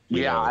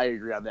 I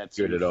agree on that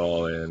too. Good at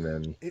all,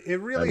 and it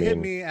really hit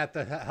me at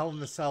the Hell in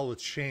the Cell with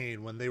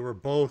Shane when they were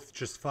both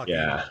just fucking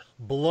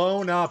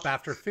blown up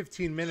after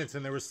 15 minutes,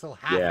 and there was still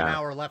half an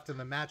hour left in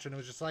the match, and it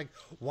was just like,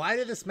 why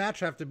did this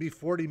match have to be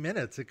 40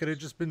 minutes? It could have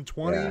just been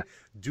 20.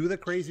 Do the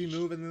crazy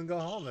move and then go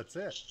home. That's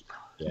it.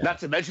 Yeah. Not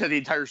to mention that the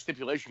entire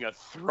stipulation got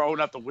thrown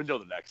out the window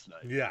the next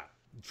night. Yeah.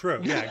 True.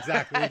 Yeah,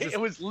 exactly.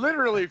 It was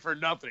literally for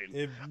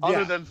nothing,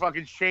 other than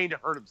fucking Shane to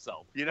hurt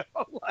himself.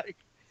 Like.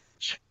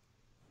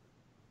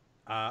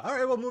 All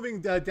right, well, moving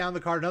down the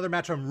card, another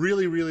match I'm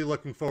really, really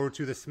looking forward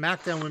to, the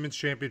SmackDown Women's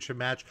Championship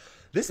match.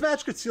 This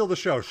match could seal the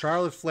show.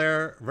 Charlotte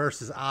Flair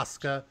versus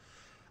Asuka.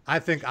 I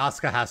think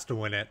Asuka has to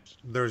win it.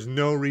 There's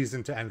no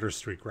reason to end her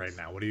streak right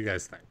now. What do you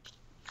guys think?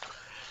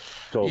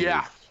 Totally.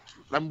 Yeah,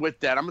 I'm with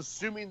that. I'm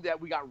assuming that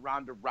we got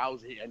Ronda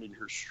Rousey ending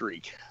her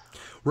streak.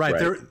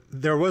 Right.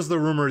 There was the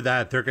rumor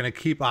that they're going to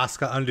keep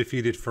Asuka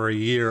undefeated for a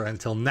year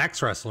until next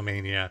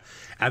WrestleMania,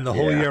 and the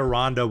whole year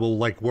Ronda will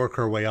work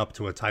her way up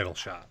to a title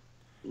shot.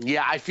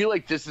 Yeah, I feel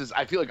like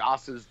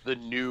Asuka's the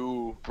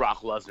new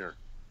Brock Lesnar.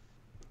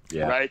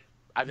 Yeah. Right?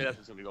 I think that's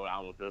what's going to go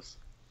down with this.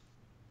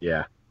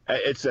 Yeah.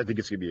 I think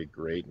it's going to be a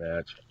great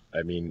match.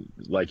 I mean,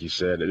 like you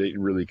said, it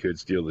really could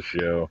steal the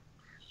show.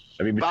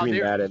 I mean, between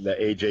that and the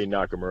AJ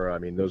Nakamura, I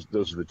mean, those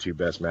are the two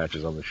best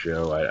matches on the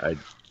show.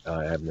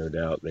 I have no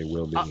doubt they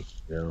will be.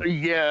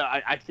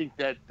 Yeah, I think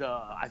that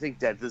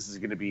this is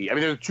going to be. I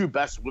mean, they're the two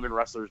best women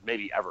wrestlers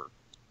maybe ever.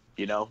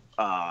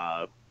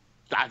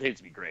 I think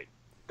it's gonna be great.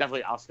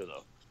 Definitely Asuka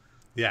though.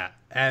 Yeah,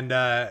 and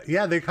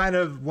they kind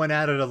of went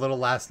at it a little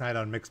last night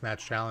on Mixed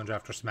Match Challenge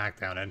after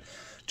SmackDown, and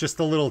just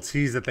the little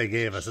tease that they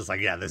gave us is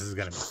like, yeah, this is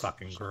gonna be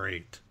fucking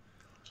great.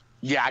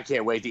 Yeah, I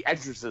can't wait. The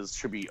entrances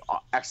should be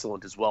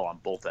excellent as well on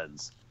both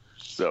ends.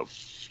 So,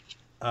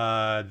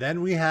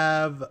 then we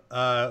have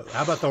how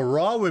about the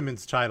Raw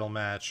Women's Title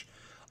match?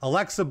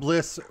 Alexa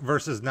Bliss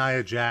versus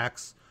Nia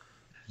Jax.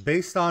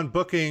 Based on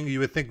booking, you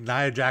would think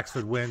Nia Jax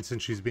would win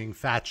since she's being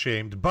fat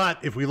shamed. But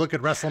if we look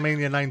at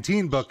WrestleMania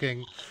 19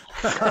 booking,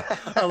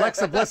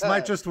 Alexa Bliss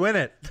might just win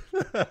it.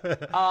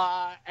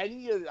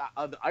 Any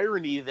of the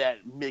irony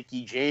that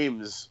Mickie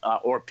James,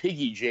 or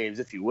Piggy James,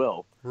 if you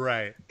will,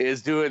 right,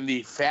 is doing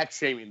the fat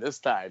shaming this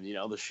time.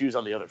 The shoes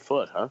on the other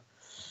foot, huh?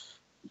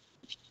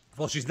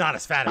 Well, she's not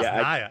as fat as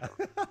Nia.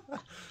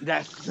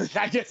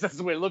 I guess that's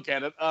the way to look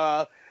at it.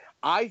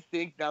 I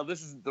think now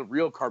this is the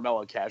real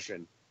Carmella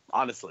cash-in,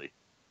 honestly.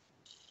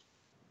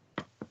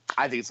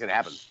 I think it's going to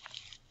happen.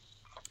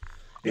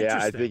 Yeah,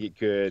 I think it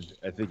could.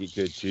 I think it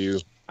could too.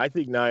 I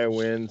think Nia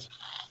wins.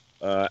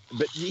 But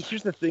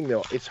here's the thing,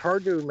 though. It's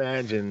hard to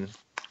imagine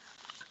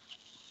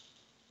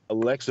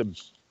Alexa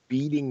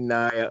beating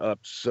Nia up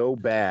so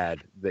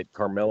bad that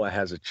Carmella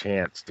has a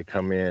chance to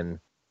come in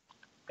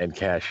and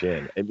cash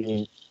in. I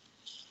mean,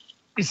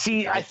 you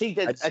see, I think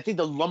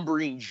the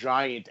lumbering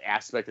giant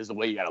aspect is the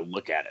way you got to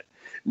look at it.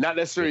 Not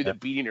necessarily the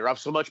beating her up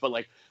so much, but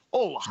like,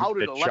 how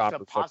did Alexa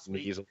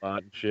possibly a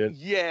lot and shit?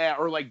 Yeah,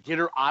 or like get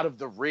her out of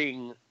the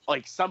ring,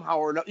 like somehow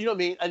or not. You know what I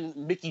mean? And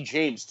Mickie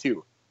James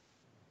too.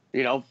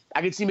 I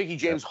could see Mickie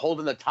James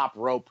holding the top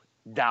rope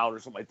down or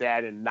something like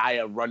that, and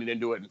Nia running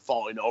into it and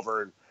falling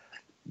over and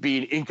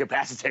being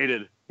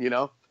incapacitated.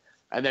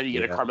 And then you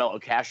get a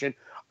Carmella cash in.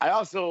 I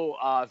also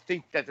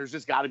think that there's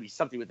just got to be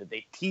something with it.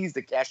 They teased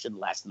the cash in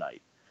last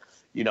night.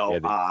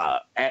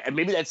 And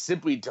maybe that's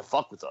simply to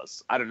fuck with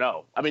us. I don't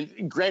know. I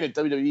mean, granted,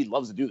 WWE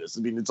loves to do this.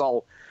 I mean, it's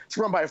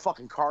run by a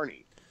fucking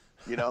carny,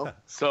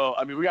 So,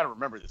 I mean, we got to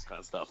remember this kind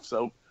of stuff.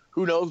 So,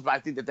 who knows? But I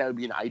think that would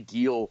be an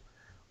ideal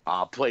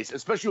place,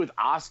 especially with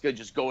Asuka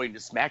just going to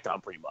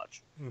SmackDown pretty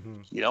much.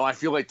 Mm-hmm. I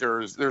feel like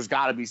there's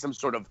got to be some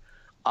sort of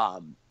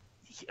I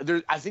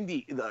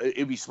think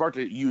it'd be smart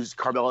to use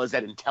Carmella as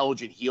that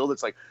intelligent heel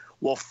that's like,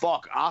 well,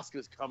 fuck,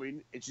 Asuka's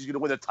coming and she's gonna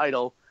win the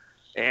title,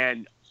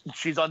 and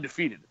she's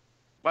undefeated.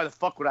 Why the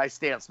fuck would I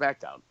stay on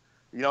SmackDown?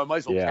 I might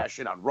as well cash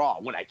in on Raw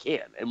when I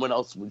can. And when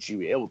else would she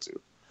be able to?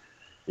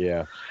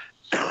 Yeah.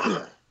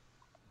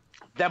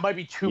 That might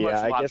be too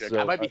much logic. So.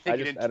 I might be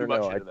thinking too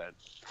much into that.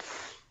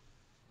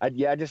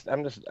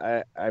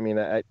 I mean,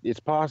 it's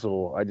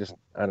possible. I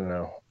don't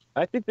know.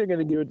 I think they're going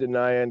to give it to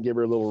Nia and give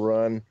her a little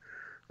run.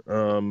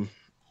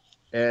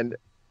 And,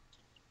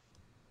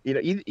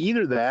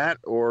 either that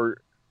or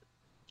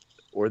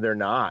they're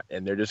not,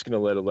 and they're just going to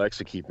let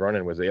Alexa keep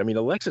running with it. I mean,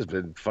 Alexa's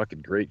been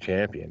fucking great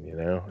champion,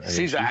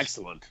 she's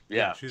excellent.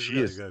 Yeah. She's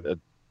really good.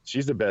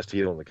 She's the best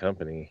heel in the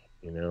company,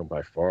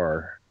 by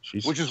far.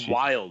 Which is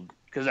wild,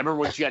 because I remember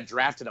when she got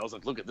drafted, I was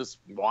like, look at this.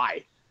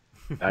 Why?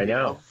 I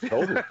know.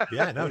 Totally.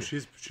 Yeah, no,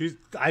 she's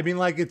I mean,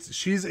 like,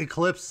 she's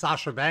eclipsed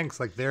Sasha Banks.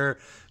 Like, they're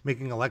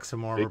making Alexa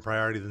more of a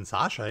priority than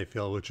Sasha, I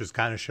feel, which is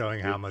kind of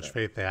showing how much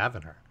faith they have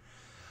in her.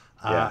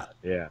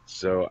 Yeah.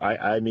 So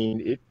I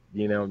mean, it.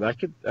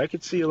 I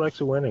could see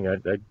Alexa winning. I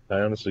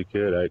honestly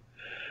could.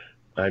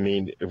 I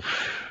mean,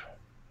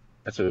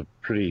 that's a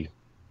pretty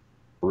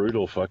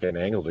brutal fucking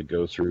angle to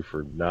go through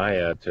for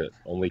Nia to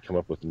only come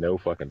up with no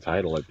fucking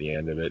title at the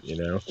end of it.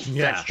 Yeah,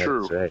 that's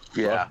true.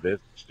 Yeah,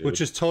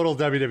 which is total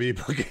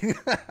WWE booking.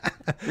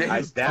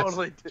 That's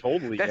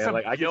totally. That's man.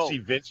 Like I could see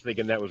Vince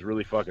thinking that was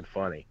really fucking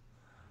funny.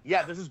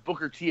 Yeah, this is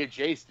Booker T and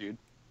Jace, dude.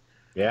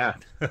 Yeah.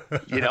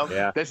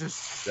 This is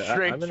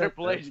straight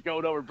Triple H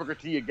going over Booker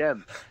T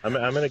again. I'm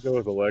going to go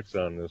with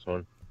Alexa on this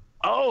one.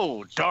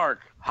 Oh,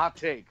 dark. Hot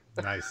take.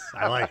 Nice.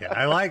 I like it.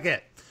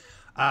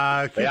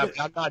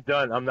 I'm not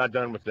done. I'm not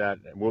done with that.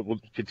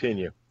 We'll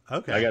continue.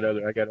 Okay. I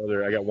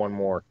got one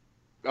more.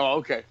 Oh,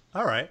 okay.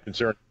 All right.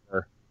 Concerning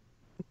her.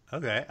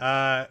 Okay.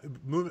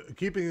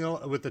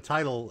 Keeping with the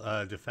title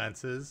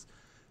defenses,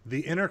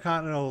 the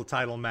Intercontinental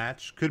title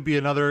match could be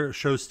another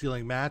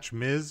show-stealing match.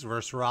 Miz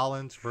versus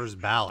Rollins versus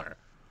Balor.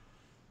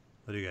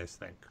 What do you guys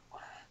think?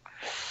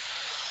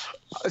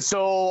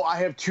 So I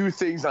have two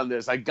things on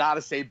this. I got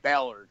to say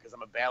Balor because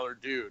I'm a Balor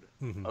dude.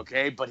 Mm-hmm.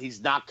 Okay, but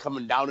he's not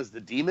coming down as the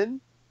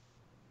demon?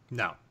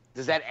 No.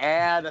 Does that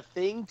add a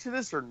thing to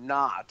this or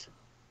not?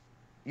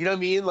 You know what I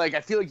mean? Like,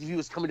 I feel like if he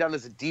was coming down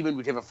as a demon,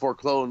 we'd have a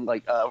four-clone,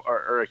 like,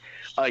 or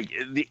like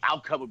the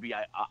outcome would be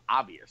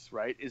obvious,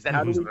 right? Is that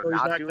how do we know he's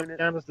not coming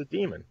down as the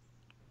demon?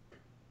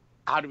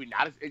 How do we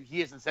not?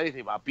 He hasn't said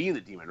anything about being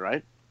the demon,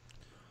 right?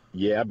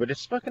 Yeah, but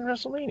it's fucking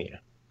WrestleMania.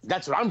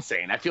 That's what I'm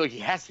saying. I feel like he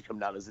has to come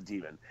down as a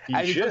demon.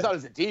 And if he comes out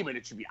as a demon,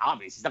 it should be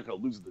obvious. He's not going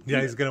to lose the demon.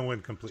 Yeah, he's going to win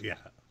completely. Yeah.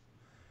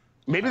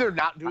 Maybe they're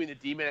not doing the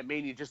Demon at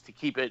Mania just to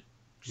keep it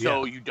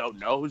so you don't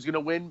know who's going to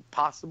win,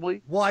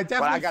 possibly. Well, I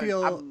definitely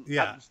feel...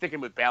 I'm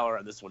sticking with Balor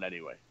on this one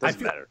anyway.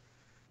 Doesn't matter.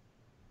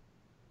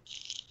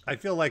 I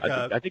feel like...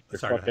 I think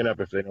they're fucking up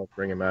if they don't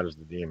bring him out as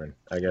the Demon.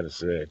 I got to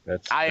say.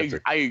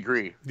 I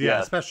agree. Yeah,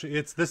 especially...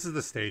 this is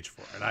the stage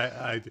for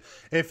it.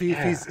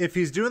 If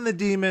he's doing the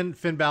Demon,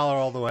 Finn Balor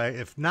all the way.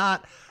 If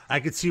not,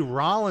 I could see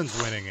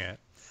Rollins winning it.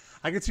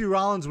 I could see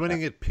Rollins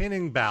winning it,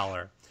 pinning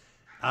Balor.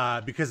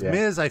 Because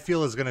Miz, I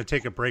feel, is going to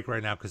take a break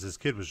right now because his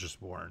kid was just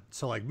born.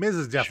 So, like, Miz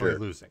is definitely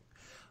losing.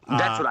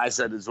 That's what I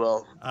said as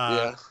well.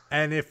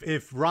 And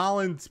if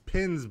Rollins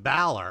pins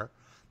Balor,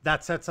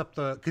 that sets up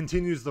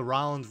continues the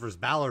Rollins versus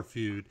Balor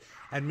feud.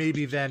 And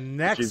maybe then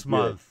next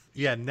month,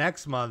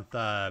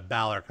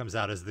 Balor comes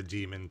out as the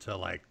Demon to,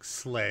 like,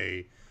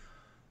 slay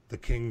the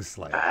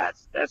Kingslayer.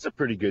 That's a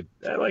pretty good...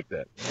 I like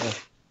that.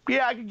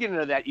 Yeah, I could get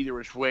into that either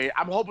which way.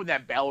 I'm hoping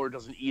that Balor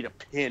doesn't eat a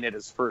pin at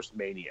his first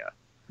Mania.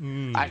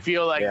 I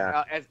feel like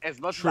as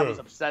much as I was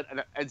upset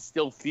and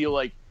still feel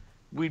like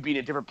we'd be in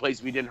a different place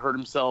if he didn't hurt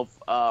himself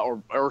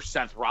or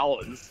Seth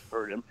Rollins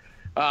hurt him.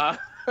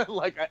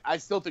 Like I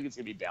still think it's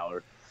gonna be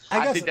Balor.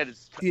 I think that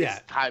his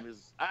time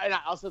is. And I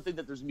also think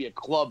that there's gonna be a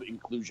club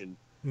inclusion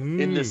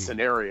in this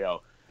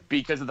scenario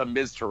because of the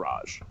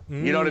Miztourage.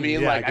 You know what I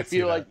mean? Like I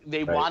feel like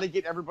they want to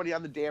get everybody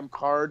on the damn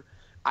card.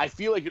 I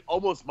feel like it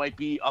almost might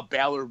be a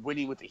Balor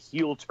winning with a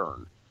heel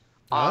turn.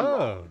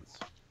 Rollins.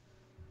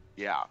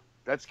 Yeah.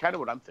 That's kind of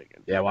what I'm thinking.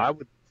 Yeah, well, I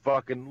would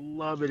fucking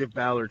love it if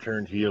Balor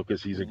turned heel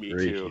because he's a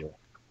great heel.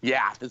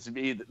 Yeah, this would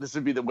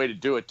be the way to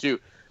do it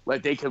too.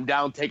 Like they come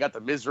down, take out the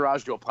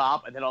Miztourage to a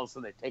pop, and then all of a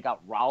sudden they take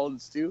out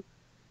Rollins too.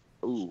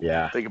 Ooh,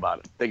 yeah. Think about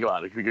it.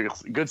 It could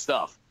be good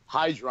stuff.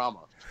 High drama.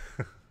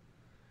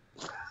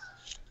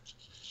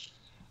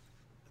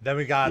 Then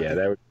we got.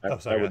 Yeah,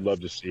 I would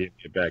love to see him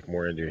get back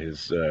more into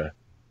his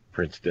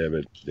Prince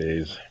Devitt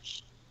days.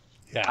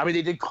 Yeah, I mean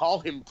they did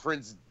call him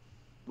Prince.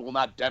 Well,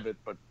 not Devitt,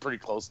 but pretty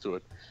close to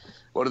it.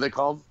 What do they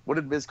call him? What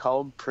did Miz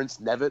call him? Prince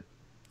Nevitt?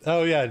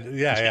 Oh,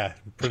 yeah.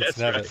 Prince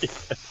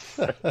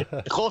Nevitt.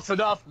 Right. Close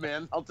enough,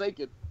 man. I'll take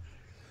it.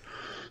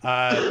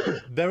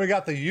 Then we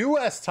got the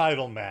U.S.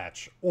 title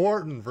match.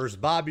 Orton versus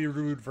Bobby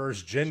Roode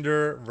versus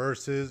Jinder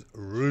versus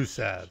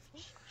Rusev.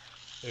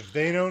 If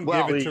they don't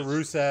give it to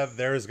Rusev,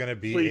 there is going to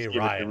be a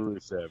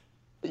riot.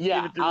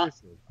 Yeah.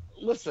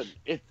 Listen,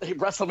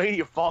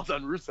 WrestleMania falls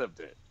on Rusev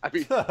Day. I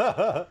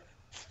mean...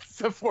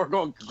 It's a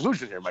foregone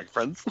conclusion here, my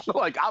friends.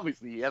 Like,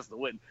 obviously, he has to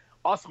win.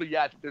 Also,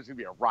 I think there's gonna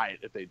be a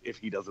riot if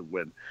he doesn't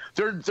win.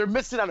 They're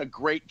missing on a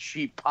great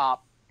cheap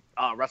pop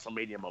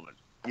WrestleMania moment.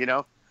 You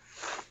know?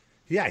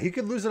 Yeah, he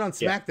could lose it on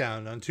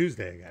SmackDown on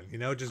Tuesday again. You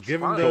know, just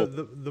give him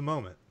the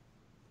moment.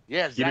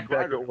 Yeah, give it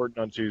back to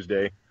Orton on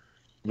Tuesday,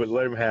 but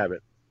let him have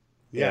it.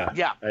 Yeah.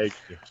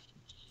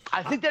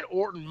 I think that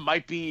Orton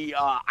might be.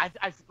 I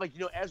like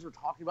as we're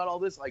talking about all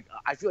this, like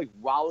I feel like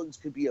Rollins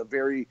could be a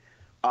very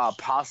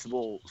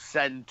possible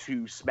send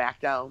to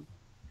SmackDown,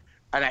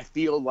 and I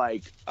feel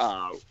like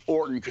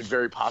Orton could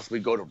very possibly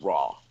go to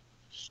Raw.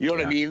 You know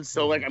what I mean?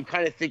 So like I'm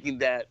kind of thinking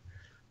that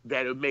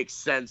it makes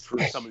sense for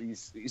some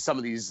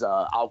of these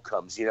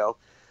outcomes. You know,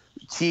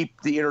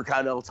 keep the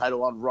Intercontinental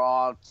title on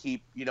Raw,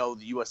 keep the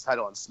U.S.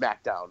 title on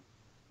SmackDown,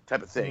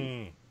 type of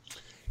thing.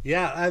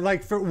 Yeah, I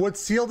like for what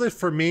sealed it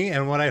for me,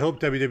 and what I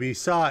hope WWE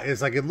saw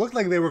is like it looked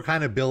like they were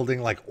kind of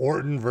building like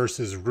Orton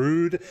versus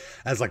Rude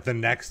as like the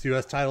next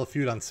U.S. title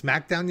feud on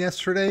SmackDown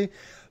yesterday.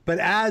 But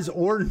as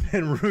Orton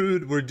and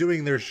Rude were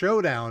doing their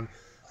showdown,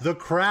 the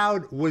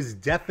crowd was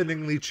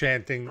deafeningly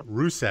chanting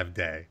Rusev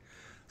Day.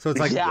 So it's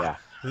like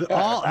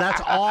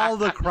that's all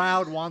the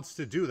crowd wants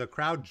to do. The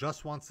crowd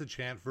just wants to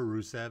chant for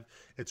Rusev.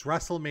 It's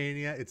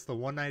WrestleMania. It's the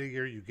one night a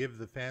year you give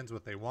the fans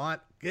what they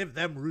want. Give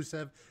them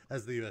Rusev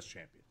as the U.S.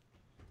 champion.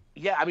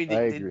 Yeah, I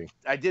mean,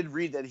 I did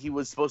read that he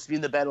was supposed to be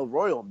in the Battle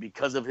Royal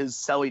because of his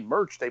selling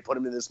merch. They put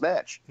him in this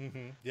match.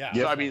 Mm-hmm. Yeah.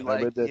 So I mean,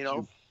 like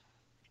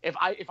if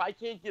I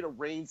can't get a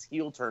Reigns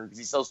heel turn because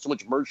he sells too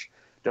much merch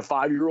to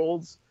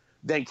 5-year-olds,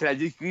 then can I at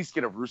least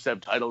get a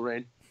Rusev title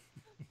reign?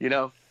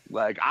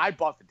 Like I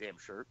bought the damn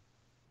shirt.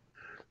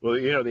 Well,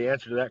 the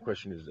answer to that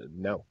question is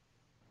no.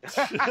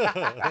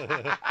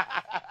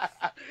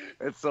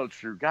 It's so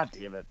true. God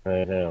damn it.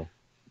 I know.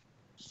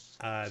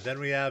 Then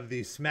we have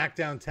the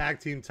SmackDown Tag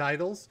Team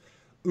titles.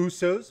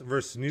 Usos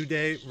versus New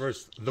Day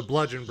versus the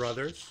Bludgeon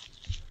Brothers.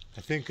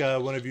 I think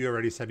one of you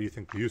already said you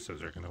think the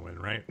Usos are going to win,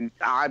 right?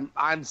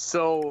 I'm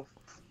so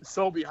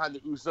behind the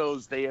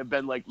Usos. They have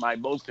been like my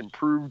most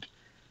improved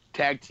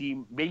tag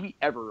team maybe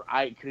ever.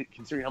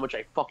 Considering how much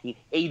I fucking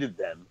hated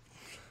them,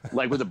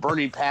 like with a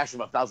burning passion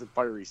of 1,000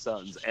 fiery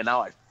suns, and now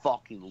I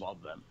fucking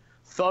love them.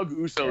 Thug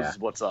Usos is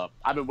what's up.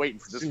 I've been waiting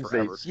for this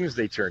forever. As soon as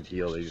they turned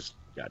heel, they just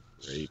got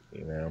great,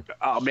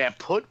 Oh man,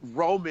 put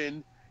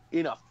Roman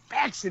in a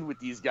faction with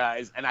these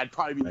guys, and I'd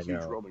probably be a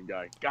huge Roman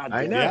guy. God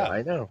damn.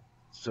 I know.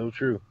 So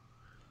true.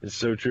 It's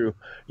so true.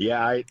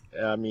 Yeah,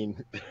 I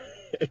mean,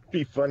 it'd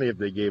be funny if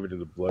they gave it to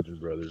the Bludgeon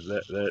Brothers.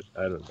 That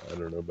I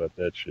don't know about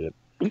that shit.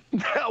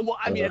 Well,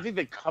 I mean, I think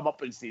the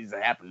comeuppance needs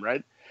to happen,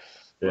 right?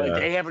 Yeah. Like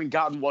they haven't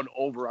gotten one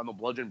over on the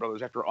Bludgeon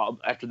Brothers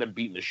after them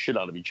beating the shit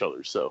out of each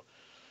other. So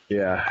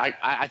Yeah.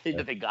 I think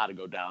that they got to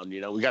go down. You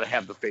know, we got to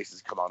have the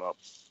faces come on up.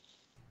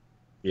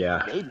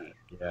 Yeah. Maybe.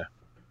 Yeah.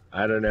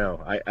 I don't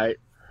know. I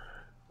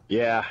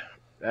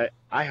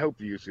hope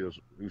the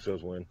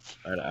Usos win.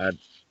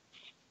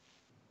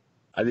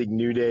 I think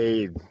New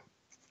Day,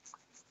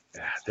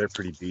 they're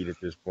pretty beat at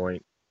this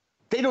point.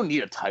 They don't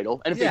need a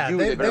title, and if Yeah, they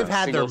do, they've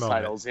had their singles moment.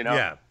 titles. You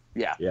know.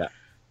 Yeah. Yeah.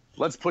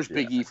 Let's push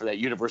Big E for that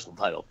Universal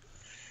title.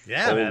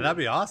 Yeah, man, that'd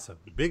be awesome.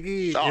 Big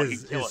E he'd kill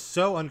is it.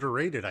 so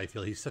underrated. I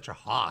feel he's such a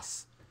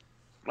hoss.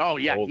 Oh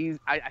yeah, Oh.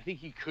 I think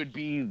he could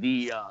be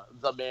the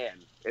man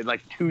in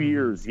like 2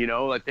 years. You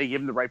know, like they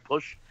give him the right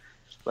push.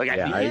 Like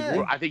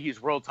I think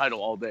he's world title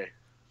all day.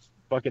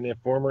 Fucking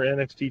former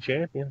NXT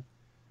champion.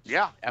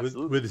 Yeah,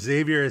 absolutely. With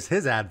Xavier as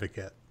his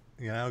advocate.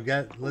 You know,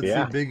 let's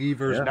see Big E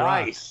versus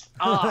Brock. Nice.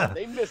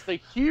 They missed a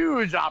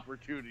huge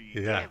opportunity.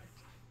 Yeah. Damn it.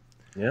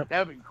 Yep.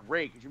 That would be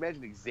great. Could you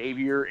imagine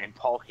Xavier and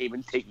Paul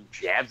Heyman taking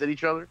jabs at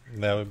each other?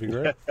 That would be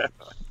great.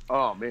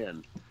 Oh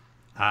man.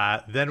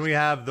 Then we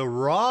have the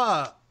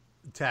Raw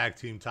tag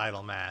team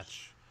title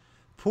match.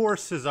 Poor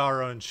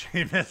Cesaro and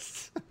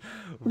Sheamus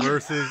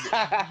versus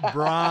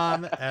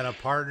Braun and a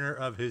partner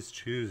of his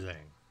choosing.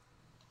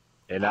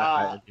 And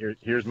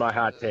here's my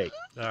hot take.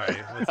 All right.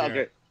 Let's hear Okay.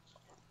 it.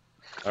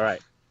 All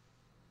right.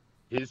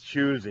 His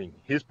choosing,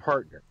 his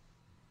partner,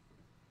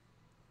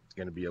 is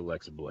going to be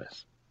Alexa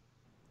Bliss.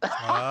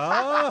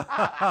 Oh.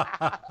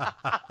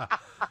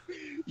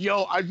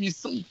 Yo, I'd be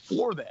so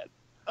for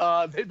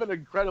that. They've been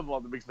incredible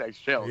on the Mixed Match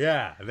show.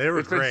 Yeah, they were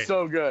It's been great.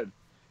 so good.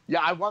 Yeah,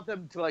 I want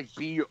them to like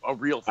be a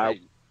real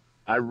thing.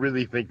 I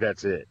really think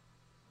that's it.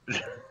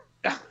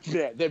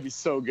 Yeah, that'd be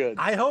so good.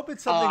 I hope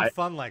it's something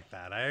fun like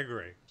that. I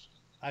agree.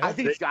 I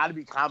think it's got to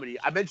be comedy.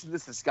 I mentioned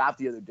this to Scott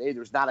the other day.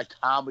 There's not a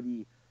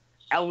comedy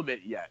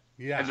element yet.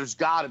 Yeah. And there's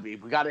got to be.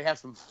 We got to have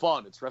some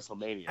fun. It's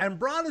WrestleMania. And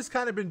Braun has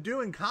kind of been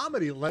doing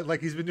comedy, like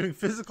he's been doing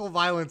physical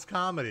violence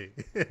comedy.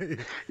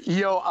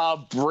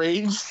 Yo,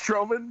 Braun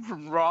Strowman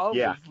from Raw.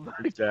 Yeah, was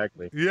like,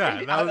 exactly.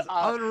 Yeah, that was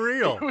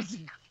unreal.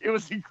 It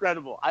was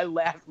incredible. I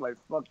laughed my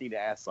fucking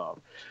ass off.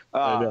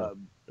 I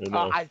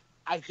know.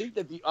 I think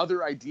that the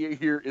other idea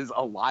here is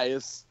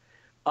Elias.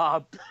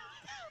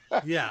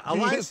 Yeah, Being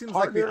Elias his seems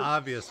partner. like the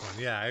obvious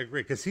one. Yeah, I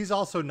agree. Because he's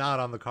also not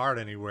on the card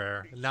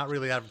anywhere. Not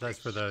really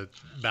advertised for the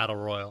Battle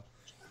Royal.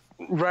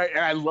 Right, and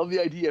I love the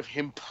idea of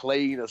him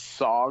playing a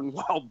song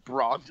while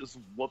Braun just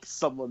whoops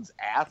someone's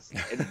ass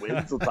and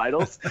wins the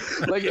titles.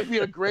 Like, it'd be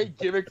a great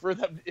gimmick for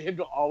him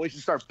to always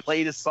just start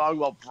playing a song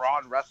while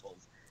Braun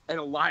wrestles, and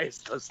Elias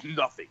does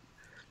nothing.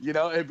 You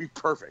know, it'd be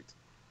perfect.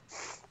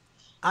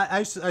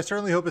 I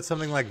certainly hope it's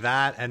something like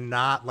that, and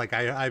not like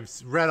I've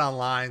read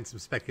online some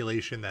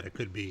speculation that it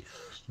could be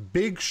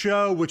Big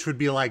Show, which would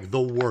be like the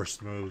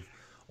worst move,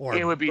 or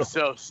It would be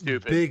so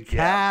stupid. Big Yeah.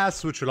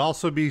 Cass, which would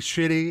also be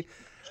shitty,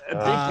 Big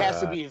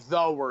Cass would be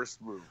the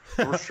worst move,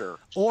 for sure.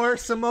 or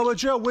Samoa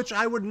Joe, which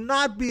I would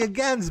not be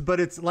against, but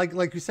it's like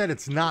you said,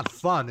 it's not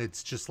fun.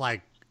 It's just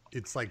like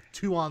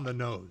too on the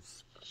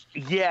nose.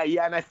 Yeah,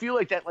 and I feel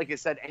like that, like I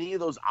said, any of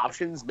those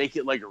options make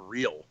it like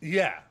real.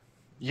 Yeah.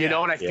 You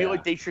know, and I feel Yeah.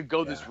 like they should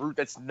go this route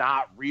that's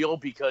not real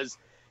because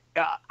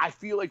I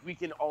feel like we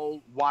can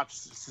all watch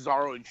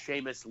Cesaro and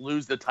Sheamus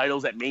lose the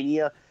titles at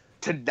Mania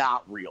to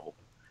not real.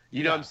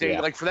 You know what I'm saying?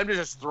 Yeah. Like for them to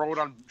just throw it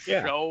on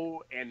Yeah.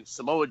 Show and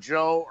Samoa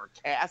Joe or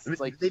Cass,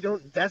 it's like they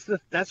don't.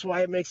 That's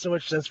why it makes so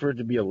much sense for it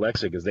to be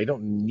Alexa, because they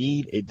don't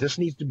need it. Just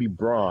needs to be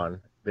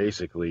Braun,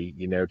 basically.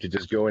 You know, to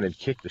just go in and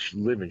kick the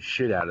living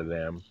shit out of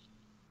them.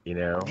 You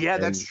know. yeah,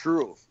 And, that's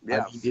true.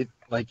 Yeah, I mean,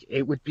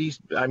 it would be.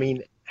 I mean,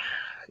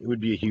 it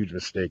would be a huge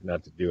mistake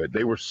not to do it.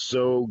 They were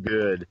so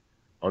good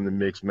on the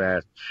mixed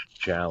match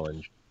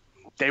challenge.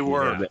 they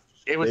were.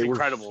 It was They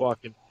incredible. were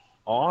fucking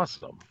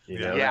awesome. You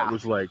know, Yeah. it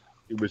was like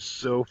it was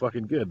so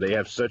fucking good. They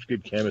have such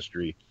good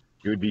chemistry.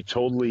 It would be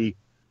totally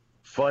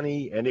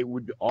funny, and it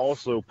would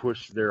also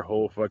push their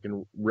whole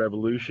fucking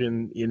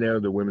revolution. You know,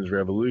 the women's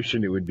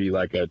revolution. It would be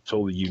like a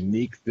totally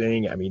unique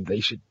thing. I mean,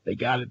 they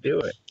got to do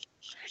it.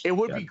 It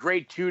would Yeah. be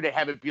great too to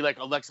have it be like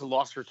Alexa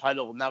lost her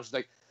title and now she's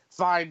like,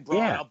 "Fine, Braun,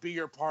 Yeah. I'll be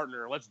your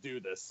partner. Let's do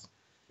this."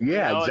 Yeah, You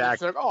know, and it's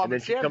exactly. like, oh, I'm and a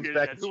then she comes champion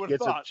back again. and Who she would've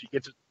gets thought?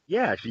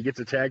 she gets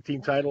a tag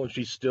team title, and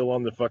she's still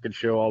on the fucking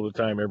show all the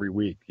time every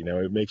week. You know,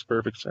 it makes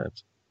perfect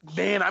sense.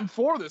 Man, I'm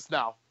for this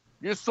now.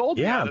 You sold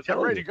me Yeah, on I'm it. I'm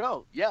telling ready you. to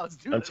go. Yeah, let's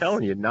do I'm this.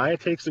 telling you, Nia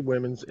takes the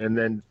women's, and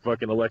then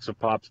fucking Alexa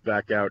pops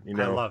back out. You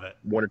I know, love it.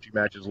 1 or 2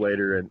 matches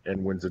later,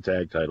 and wins the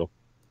tag title.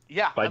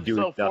 Yeah, by I'm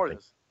doing so for nothing.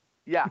 this.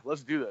 Yeah,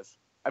 let's do this.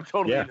 I'm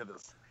totally Yeah. into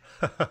this.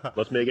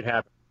 Let's make it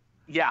happen.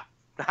 Yeah,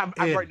 I'm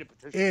writing a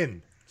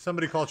petition.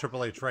 Somebody call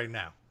Triple H right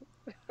now.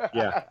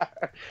 Yeah.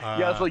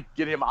 Yeah, let's like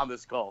get him on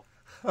this call.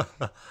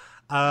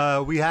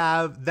 We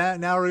have that.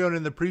 Now we're going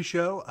in the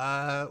pre-show.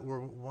 We're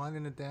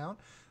winding it down.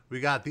 We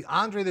got the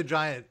Andre the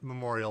Giant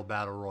Memorial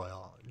Battle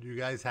Royal. Do you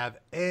guys have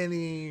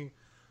any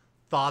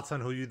thoughts on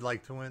who you'd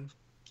like to win?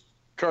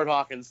 Kurt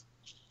Hawkins.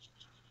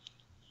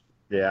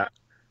 Yeah.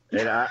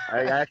 And I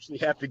actually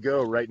have to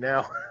go right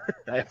now.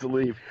 I have to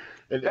leave.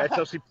 And that's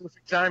actually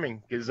perfect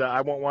timing because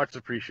I won't watch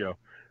the pre-show.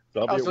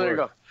 So I'll be there you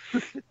go.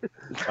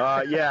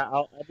 Yeah,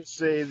 I'll just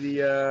say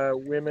the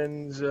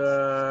women's.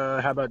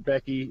 How about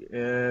Becky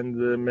and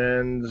the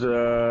men's?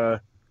 How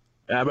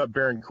about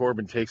Baron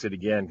Corbin takes it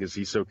again because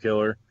he's so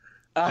killer.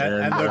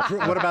 And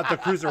what about the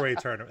cruiserweight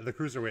tournament? The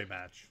cruiserweight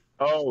match.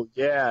 Oh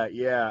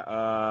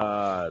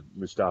yeah.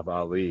 Mustafa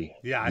Ali.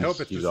 Yeah, I hope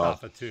it's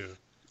Mustafa too.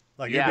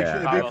 Like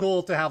it'd be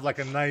cool to have like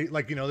a night,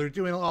 like they're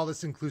doing all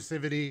this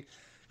inclusivity.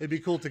 It'd be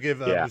cool to give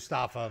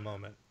Mustafa a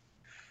moment.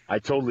 I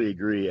totally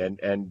agree,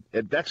 and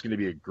that's going to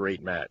be a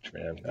great match,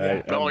 man.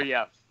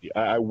 Yeah.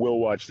 I will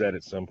watch that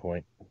at some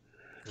point.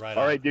 Right.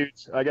 All right,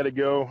 dudes, I got to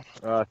go.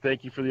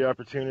 Thank you for the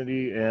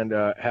opportunity, and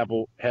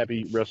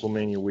happy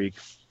WrestleMania week.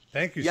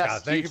 Thank you,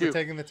 Scott. Thank you for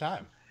taking the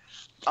time.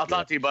 I'll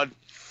talk to you, bud.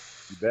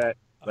 You bet.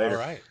 Later.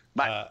 All right.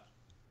 Bye.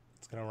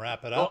 It's going to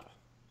wrap it up.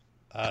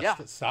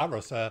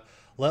 Stavros,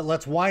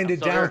 let's wind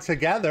it down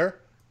together.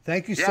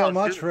 Thank you so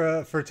much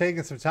for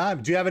taking some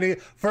time. Do you have any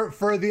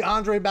for the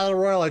Andre Battle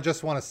Royal? I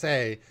just want to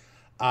say,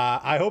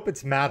 I hope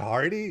it's Matt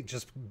Hardy.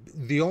 Just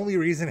the only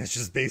reason is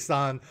just based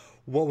on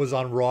what was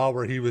on Raw,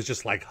 where he was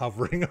just like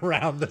hovering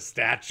around the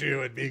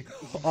statue and being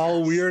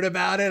all weird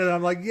about it. And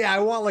I'm like, I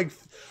want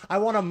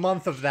a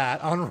month of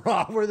that on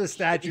Raw where the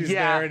statue's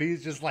there and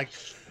he's just like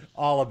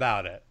all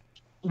about it.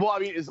 Well, I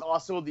mean, is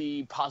also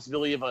the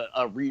possibility of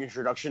a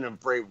reintroduction of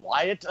Bray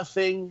Wyatt a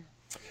thing?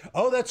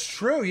 Oh, that's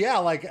true. Yeah,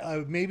 like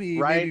maybe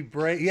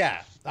Bray.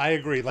 Yeah, I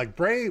agree. Like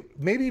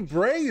maybe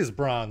Bray is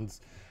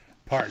Braun's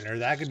partner.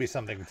 That could be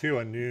something too.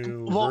 A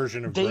new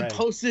version of Bray. They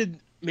posted.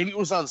 Maybe it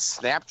was on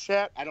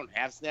Snapchat. I don't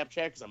have Snapchat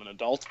because I'm an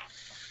adult.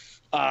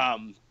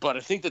 But I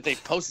think that they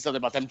posted something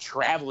about them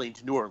traveling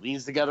to New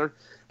Orleans together.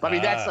 But I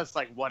mean, that's just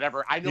like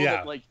whatever. I know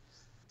that like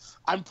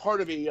I'm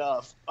part of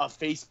a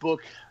Facebook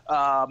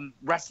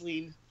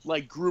wrestling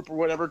like group or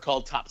whatever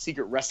called Top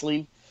Secret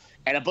Wrestling,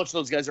 and a bunch of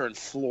those guys are in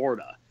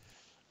Florida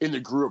in the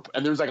group.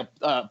 And there's like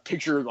a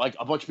picture, like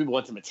a bunch of people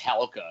went to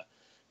Metallica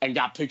and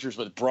got pictures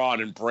with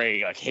Braun and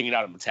Bray like hanging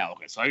out in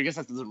Metallica. So I guess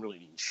that doesn't really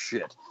mean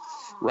shit.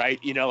 Right,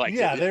 like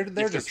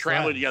they're just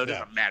traveling friends, together.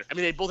 Doesn't matter. I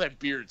mean, they both have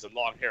beards and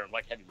long hair and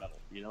like heavy metal.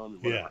 I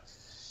mean,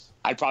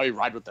 I'd probably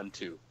ride with them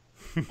too.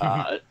 So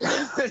but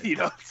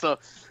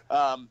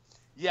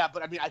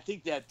I mean, I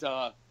think that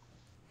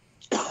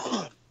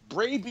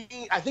Bray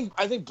being, I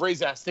think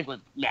Bray's gonna stick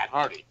with Matt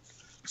Hardy.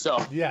 So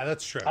yeah,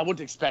 that's true. I wouldn't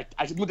expect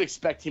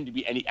him to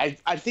be any.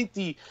 I think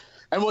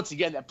and once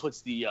again that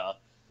puts the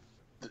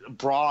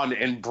Braun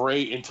and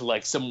Bray into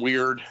like some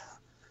weird,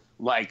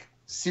 like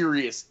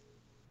serious.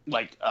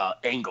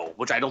 Angle,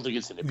 which I don't think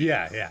it's going to be.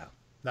 Yeah,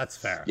 that's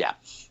fair. Yeah,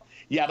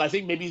 but I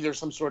think maybe there's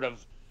some sort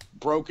of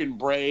broken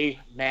Bray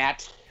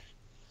Matt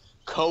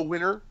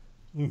co-winner.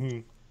 Mm-hmm.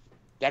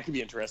 That could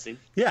be interesting.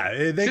 Yeah,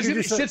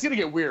 shit's going to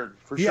get weird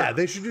for sure. Yeah,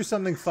 they should do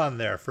something fun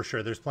there for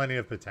sure. There's plenty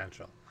of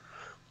potential.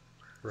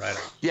 Right.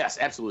 Yes,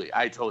 absolutely.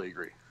 I totally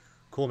agree.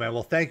 Cool, man.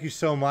 Well, thank you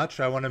so much.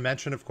 I want to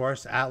mention, of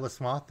course,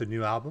 Atlas Moth, the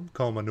new album,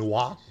 Coma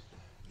Noir.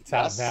 It's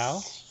out now.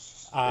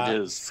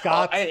 It is.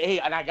 Scott. Hey,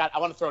 and I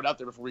want to throw it out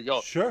there before we go.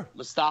 Sure.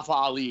 Mustafa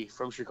Ali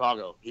from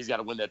Chicago. He's got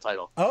to win that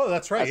title. Oh,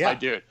 that's right. That's my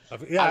dude.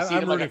 Yeah, I've seen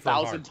him like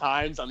 1,000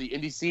 times on the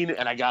indie scene,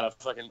 and I want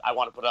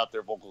to put it out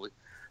there vocally.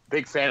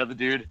 Big fan of the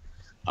dude.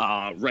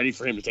 Ready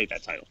for him to take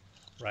that title.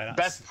 Right on.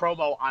 Best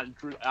promo on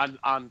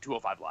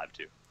 205 Live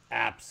too.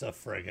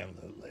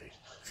 Abso-friggin-lutely.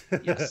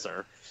 Yes,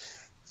 sir.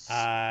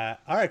 All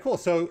right, cool.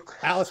 So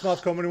Atlas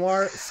Moth, Coma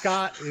Noir.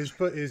 Scott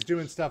is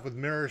doing stuff with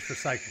Mirrors for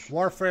Psychic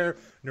Warfare.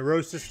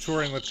 Neurosis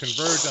touring with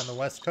Converge on the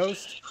West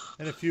Coast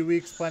in a few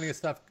weeks. Plenty of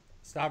stuff.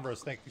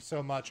 Stavros, thank you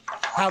so much.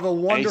 Have a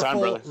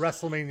wonderful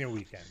WrestleMania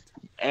weekend.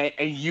 And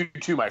you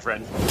too, my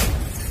friend.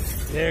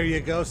 There you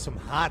go. Some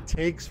hot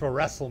takes for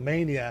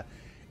WrestleMania.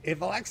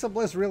 If Alexa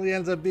Bliss really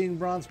ends up being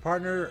Braun's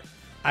partner,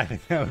 I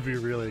think that would be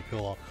really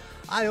cool.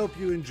 I hope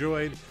you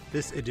enjoyed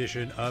this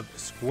edition of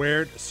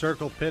Squared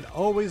Circle Pit.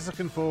 Always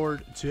looking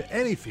forward to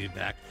any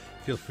feedback.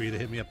 Feel free to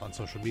hit me up on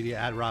social media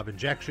at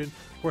RobInjection.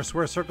 Of course,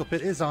 Squared Circle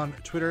Pit is on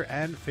Twitter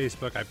and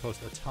Facebook. I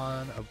post a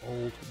ton of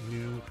old,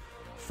 new,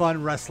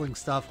 fun wrestling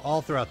stuff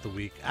all throughout the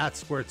week at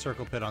Squared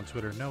Circle Pit on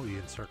Twitter, no E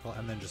in circle,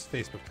 and then just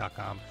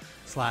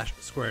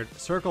Facebook.com/Squared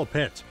Circle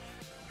Pit.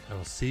 I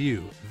will see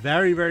you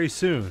very, very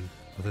soon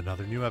with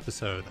another new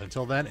episode.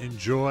 Until then,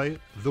 enjoy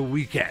the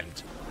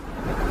weekend.